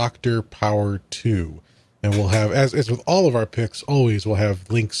Thermaltake Dr. Power 2. And we'll have, as with all of our picks, always we'll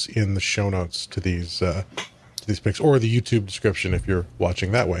have links in the show notes to these picks or the YouTube description if you're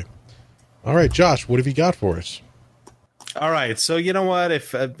watching that way. All right, Josh, what have you got for us? All right, so you know what?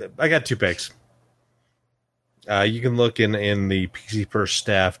 If I got 2 picks. You can look in the PC First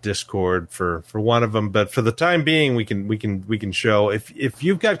staff Discord for one of them, but for the time being, we can show if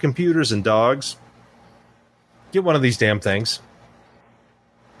you've got computers and dogs, get one of these damn things,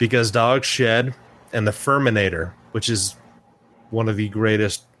 because Dog Shed and the Furminator, which is one of the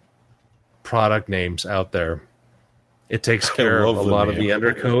greatest product names out there, it takes care of a lot of the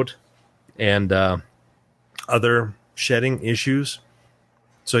undercoat and other shedding issues.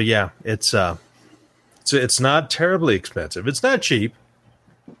 So yeah, it's not terribly expensive. It's not cheap,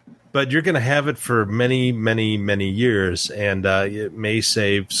 but you're going to have it for many, many, many years, and it may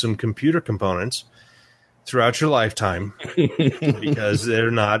save some computer components throughout your lifetime because they're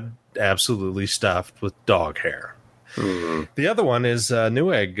not absolutely stuffed with dog hair. Mm-hmm. The other one is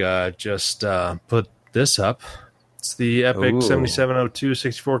Newegg just put this up. It's the Epic 7702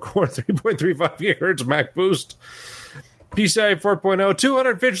 64-core 3.35 GHz Mac Boost PCIe 4.0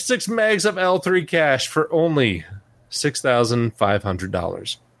 256 megs of L3 cache for only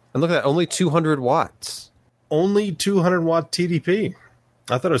 $6,500. And look at that, only 200 watts. Only 200 watt TDP.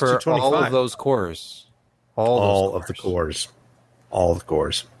 I thought it was for 225. All of those cores. All of the cores. All the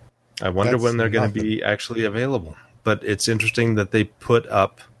cores. I wonder when they're going to be actually available. But it's interesting that they put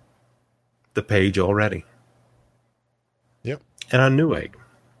up the page already. Yep. And on Newegg.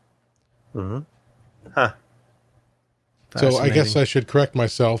 Mm-hmm. Huh. So I guess I should correct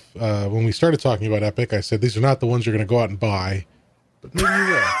myself. When we started talking about Epic, I said these are not the ones you're going to go out and buy. But maybe you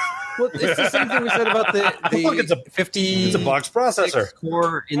will. Well, it's the same thing we said about the look, it's a box processor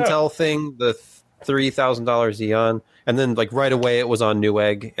core Intel thing, the $3,000 Xeon, and then right away it was on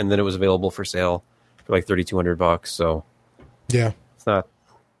Newegg, and then it was available for sale for $3,200. So yeah, it's not.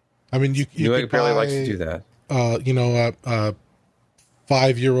 I mean, you Newegg apparently likes to do that. A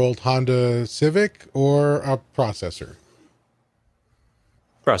 5-year-old Honda Civic or a processor.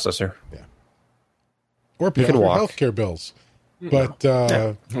 Processor, yeah, or pay for healthcare bills. But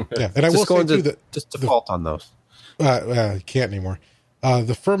yeah, and I will say too that just default on those. You can't anymore.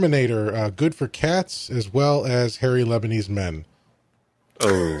 The Furminator, good for cats as well as hairy Lebanese men.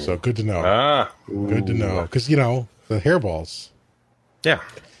 Oh, so good to know. Good to know because the hairballs. Yeah.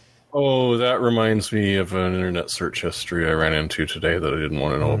 Oh, that reminds me of an internet search history I ran into today that I didn't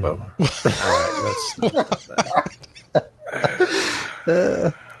want to know about. All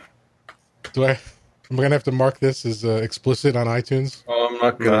right, Am I going to have to mark this as explicit on iTunes? Oh, I'm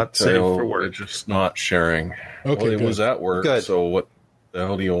not going to tell. We're just not sharing. Okay, well, it was at work, so what the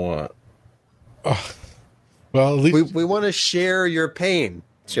hell do you want? Well, at least we want to share your pain,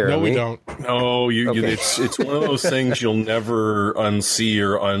 Jeremy. No, we don't. No, it's one of those things you'll never unsee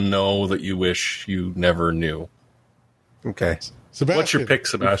or unknow that you wish you never knew. Okay. Sebastian, What's your pick,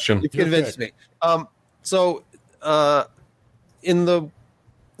 Sebastian? You've convinced me. So, in the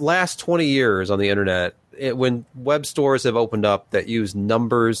last 20 years on the internet, when web stores have opened up that use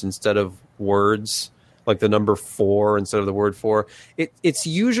numbers instead of words, like the number 4 instead of the word 4, it's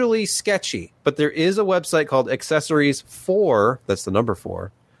usually sketchy. But there is a website called accessories4, that's the number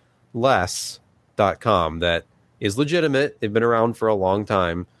 4, less.com, that is legitimate. They've been around for a long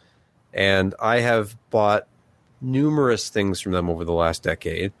time. And I have bought numerous things from them over the last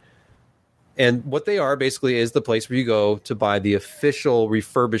decade. And what they are basically is the place where you go to buy the official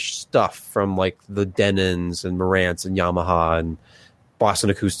refurbished stuff from like the Denons and Marantz and Yamaha and Boston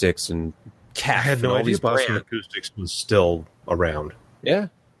Acoustics and CAF. I had no idea Boston Acoustics was still around. Yeah.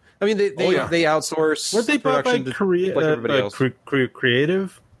 I mean, they outsource. Were they bought by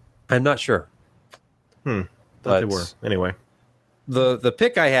Creative? I'm not sure. Thought they were. Anyway. The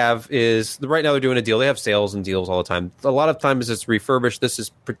pick I have is right now they're doing a deal. They have sales and deals all the time. A lot of times it's refurbished.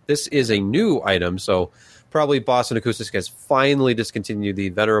 This is a new item, so probably Boston Acoustics has finally discontinued the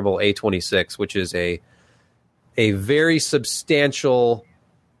venerable A26, which is a very substantial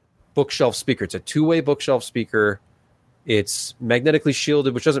bookshelf speaker. It's a 2-way bookshelf speaker. It's magnetically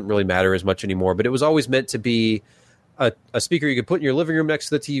shielded, which doesn't really matter as much anymore, but it was always meant to be a speaker you could put in your living room next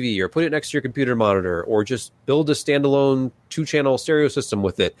to the TV, or put it next to your computer monitor, or just build a standalone 2-channel stereo system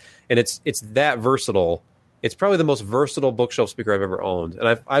with it. And it's that versatile. It's probably the most versatile bookshelf speaker I've ever owned.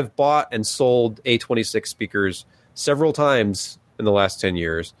 And I've bought and sold A26 speakers several times in the last 10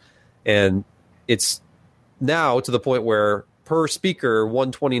 years. And it's now to the point where per speaker,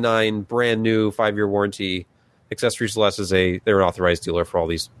 $129, brand new 5-year warranty. Accessories Less they're an authorized dealer for all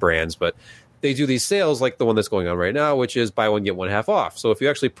these brands, but they do these sales like the one that's going on right now, which is buy one, get one half off. So if you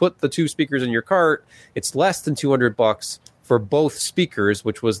actually put the 2 speakers in your cart, it's less than $200 for both speakers,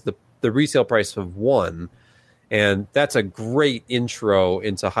 which was the retail price of one. And that's a great intro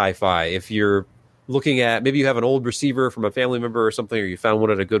into hi-fi. If you're looking at, maybe you have an old receiver from a family member or something, or you found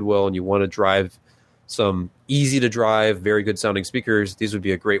one at a Goodwill and you want to drive some easy to drive, very good sounding speakers, these would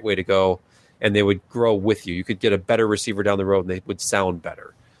be a great way to go. And they would grow with you. You could get a better receiver down the road and they would sound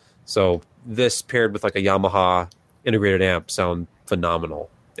better. So this paired with like a Yamaha integrated amp sound phenomenal.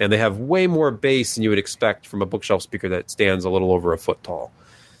 And they have way more bass than you would expect from a bookshelf speaker that stands a little over a foot tall.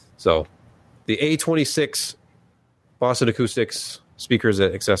 So the A26 Boston Acoustics speakers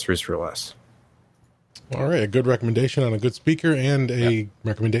at Accessories for Less. All right, a good recommendation on a good speaker and a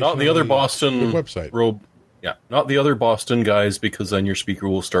recommendation Not the other Boston website. Not the other Boston guys, because then your speaker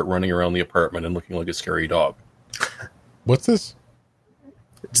will start running around the apartment and looking like a scary dog. What's this?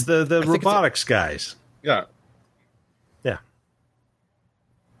 It's the robotics guys. Yeah. Yeah.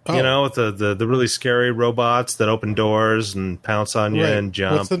 Oh. You know, with the really scary robots that open doors and pounce on you and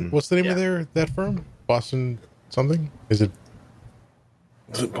jump. What's the name of that firm? Boston something? Is it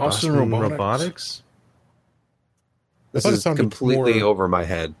Boston Robotics? This is completely over my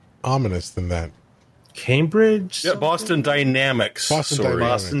head. Ominous than that. Cambridge? Yeah, Boston Dynamics. Boston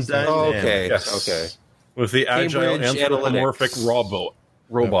Dynamics. Oh, okay. Yes. Okay. With the agile Cambridge anthropomorphic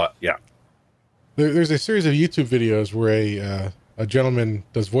robot. Yeah. There's a series of YouTube videos where a gentleman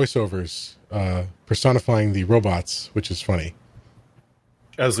does voiceovers personifying the robots, which is funny.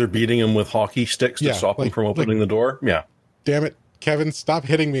 As they're beating him with hockey sticks to stop him from opening the door. Yeah. Damn it, Kevin, stop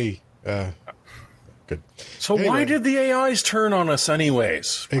hitting me. Good. So Anyway. why did the AIs turn on us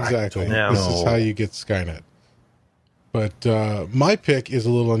anyways? Exactly. know. This is how you get Skynet. But my pick is a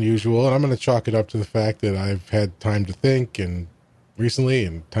little unusual, and I'm going to chalk it up to the fact that I've had time to think and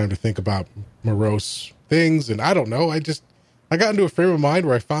time to think about morose things, and I don't know. I got into a frame of mind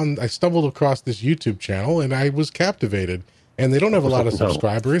where I stumbled across this YouTube channel, and I was captivated. And they don't have a lot of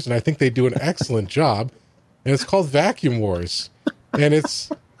subscribers, and I think they do an excellent job. And it's called Vacuum Wars, and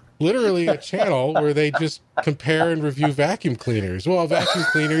it's literally a channel where they just compare and review vacuum cleaners. Well, vacuum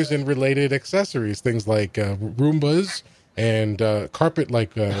cleaners and related accessories, things like Roombas and carpet,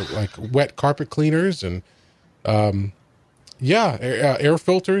 like wet carpet cleaners, and air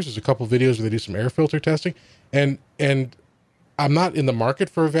filters. There's a couple videos where they do some air filter testing, and I'm not in the market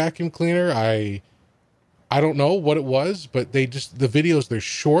for a vacuum cleaner. I don't know what it was, but the videos, they're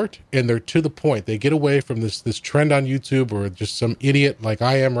short and they're to the point. They get away from this trend on YouTube where just some idiot like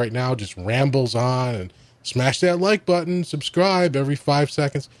I am right now just rambles on and smash that like button, subscribe every 5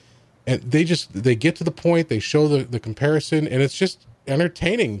 seconds. And they get to the point, they show the comparison, and it's just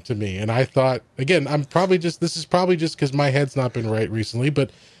entertaining to me. And I thought, again, this is probably just because my head's not been right recently, but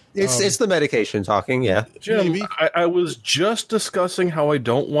It's the medication talking, yeah. Jim, I was just discussing how I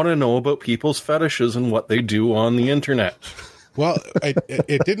don't want to know about people's fetishes and what they do on the internet. Well,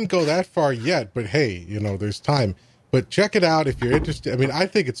 it didn't go that far yet, but hey, there's time. But check it out if you're interested. I mean, I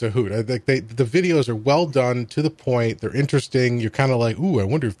think it's a hoot. I think the videos are well done, to the point. They're interesting. You're kind of like, ooh, I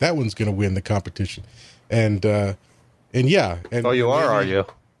wonder if that one's going to win the competition. And yeah. And oh, you are you?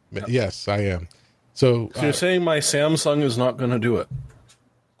 Yes, I am. So you're saying my Samsung is not going to do it?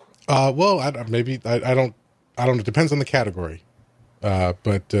 Well, I don't. It depends on the category.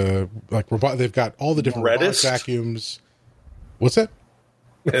 But like they've got all the different vacuums. What's that?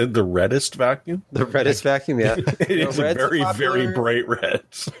 The reddest vacuum? The reddest vacuum, yeah. It's a very, very bright red.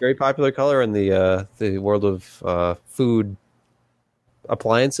 Very popular color in the world of food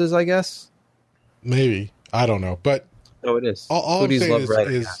appliances, I guess. Maybe. I don't know. But no, it is. All I'm saying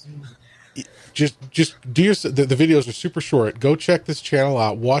is just do the videos are super short. Go check this channel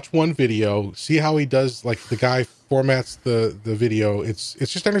out. Watch one video. See how he does, like the guy formats the video. It's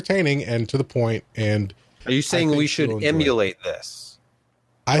just entertaining and to the point. And are you saying we should emulate this?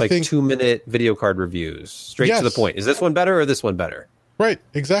 I think 2-minute video card reviews, straight to the point. Is this one better or this one better? Right,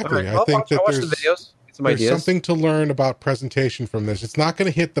 exactly. Right, I think that there's the videos, there's something to learn about presentation from this. It's not going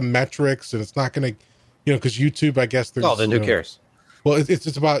to hit the metrics, and it's not going to, because YouTube, I guess there's. Oh, then who cares? Well,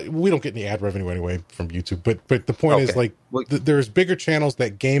 it's about, we don't get any ad revenue anyway from YouTube, but the point is, like, there's bigger channels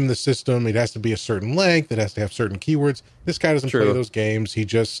that game the system. It has to be a certain length. It has to have certain keywords. This guy doesn't play those games. He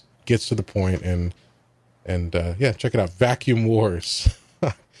just gets to the point, and yeah, check it out, Vacuum Wars.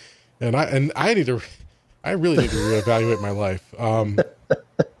 And I really need to reevaluate my life.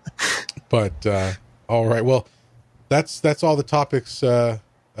 But all right, well, that's all the topics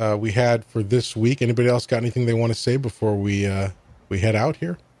we had for this week. Anybody else got anything they want to say before we head out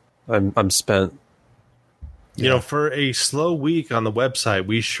here? I'm spent. For a slow week on the website,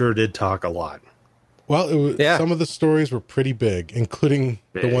 we sure did talk a lot. Well, some of the stories were pretty big, including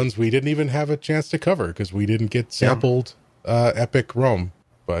the ones we didn't even have a chance to cover because we didn't get sampled Epic Rome.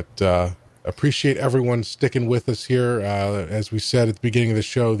 But appreciate everyone sticking with us here. As we said at the beginning of the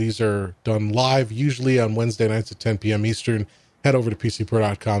show, these are done live, usually on Wednesday nights at 10 p.m. Eastern. Head over to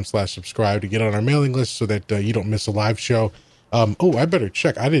pcpro.com/subscribe to get on our mailing list so that you don't miss a live show. I better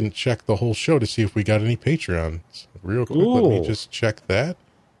check. I didn't check the whole show to see if we got any Patreons. Real quick, let me just check that.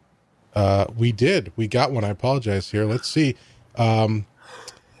 We did. We got one. I apologize here. Let's see.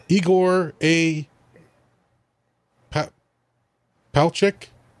 Igor A. Palchik.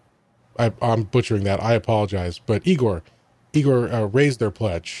 I'm butchering that. I apologize. But Igor raised their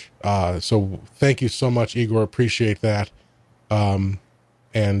pledge. So thank you so much, Igor. Appreciate that. And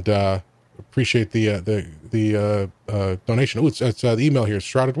appreciate the donation. Oh, it's the email here is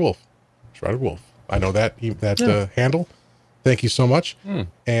Shrouded Wolf. Shrouded Wolf. I know that handle. Thank you so much.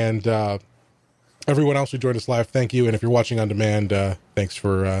 And everyone else who joined us live, thank you. And if you're watching on demand, thanks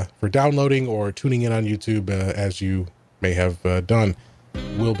for downloading or tuning in on YouTube, as you may have done.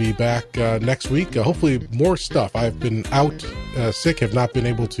 We'll be back next week. Hopefully more stuff. I've been out sick, have not been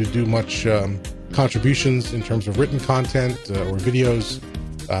able to do much contributions in terms of written content or videos.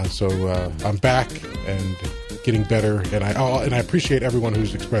 So I'm back and getting better. And I appreciate everyone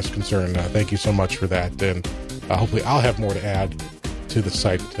who's expressed concern. Thank you so much for that. And hopefully I'll have more to add to the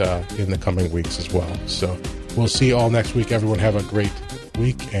site in the coming weeks as well. So we'll see you all next week. Everyone have a great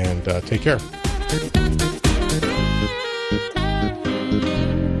week and take care.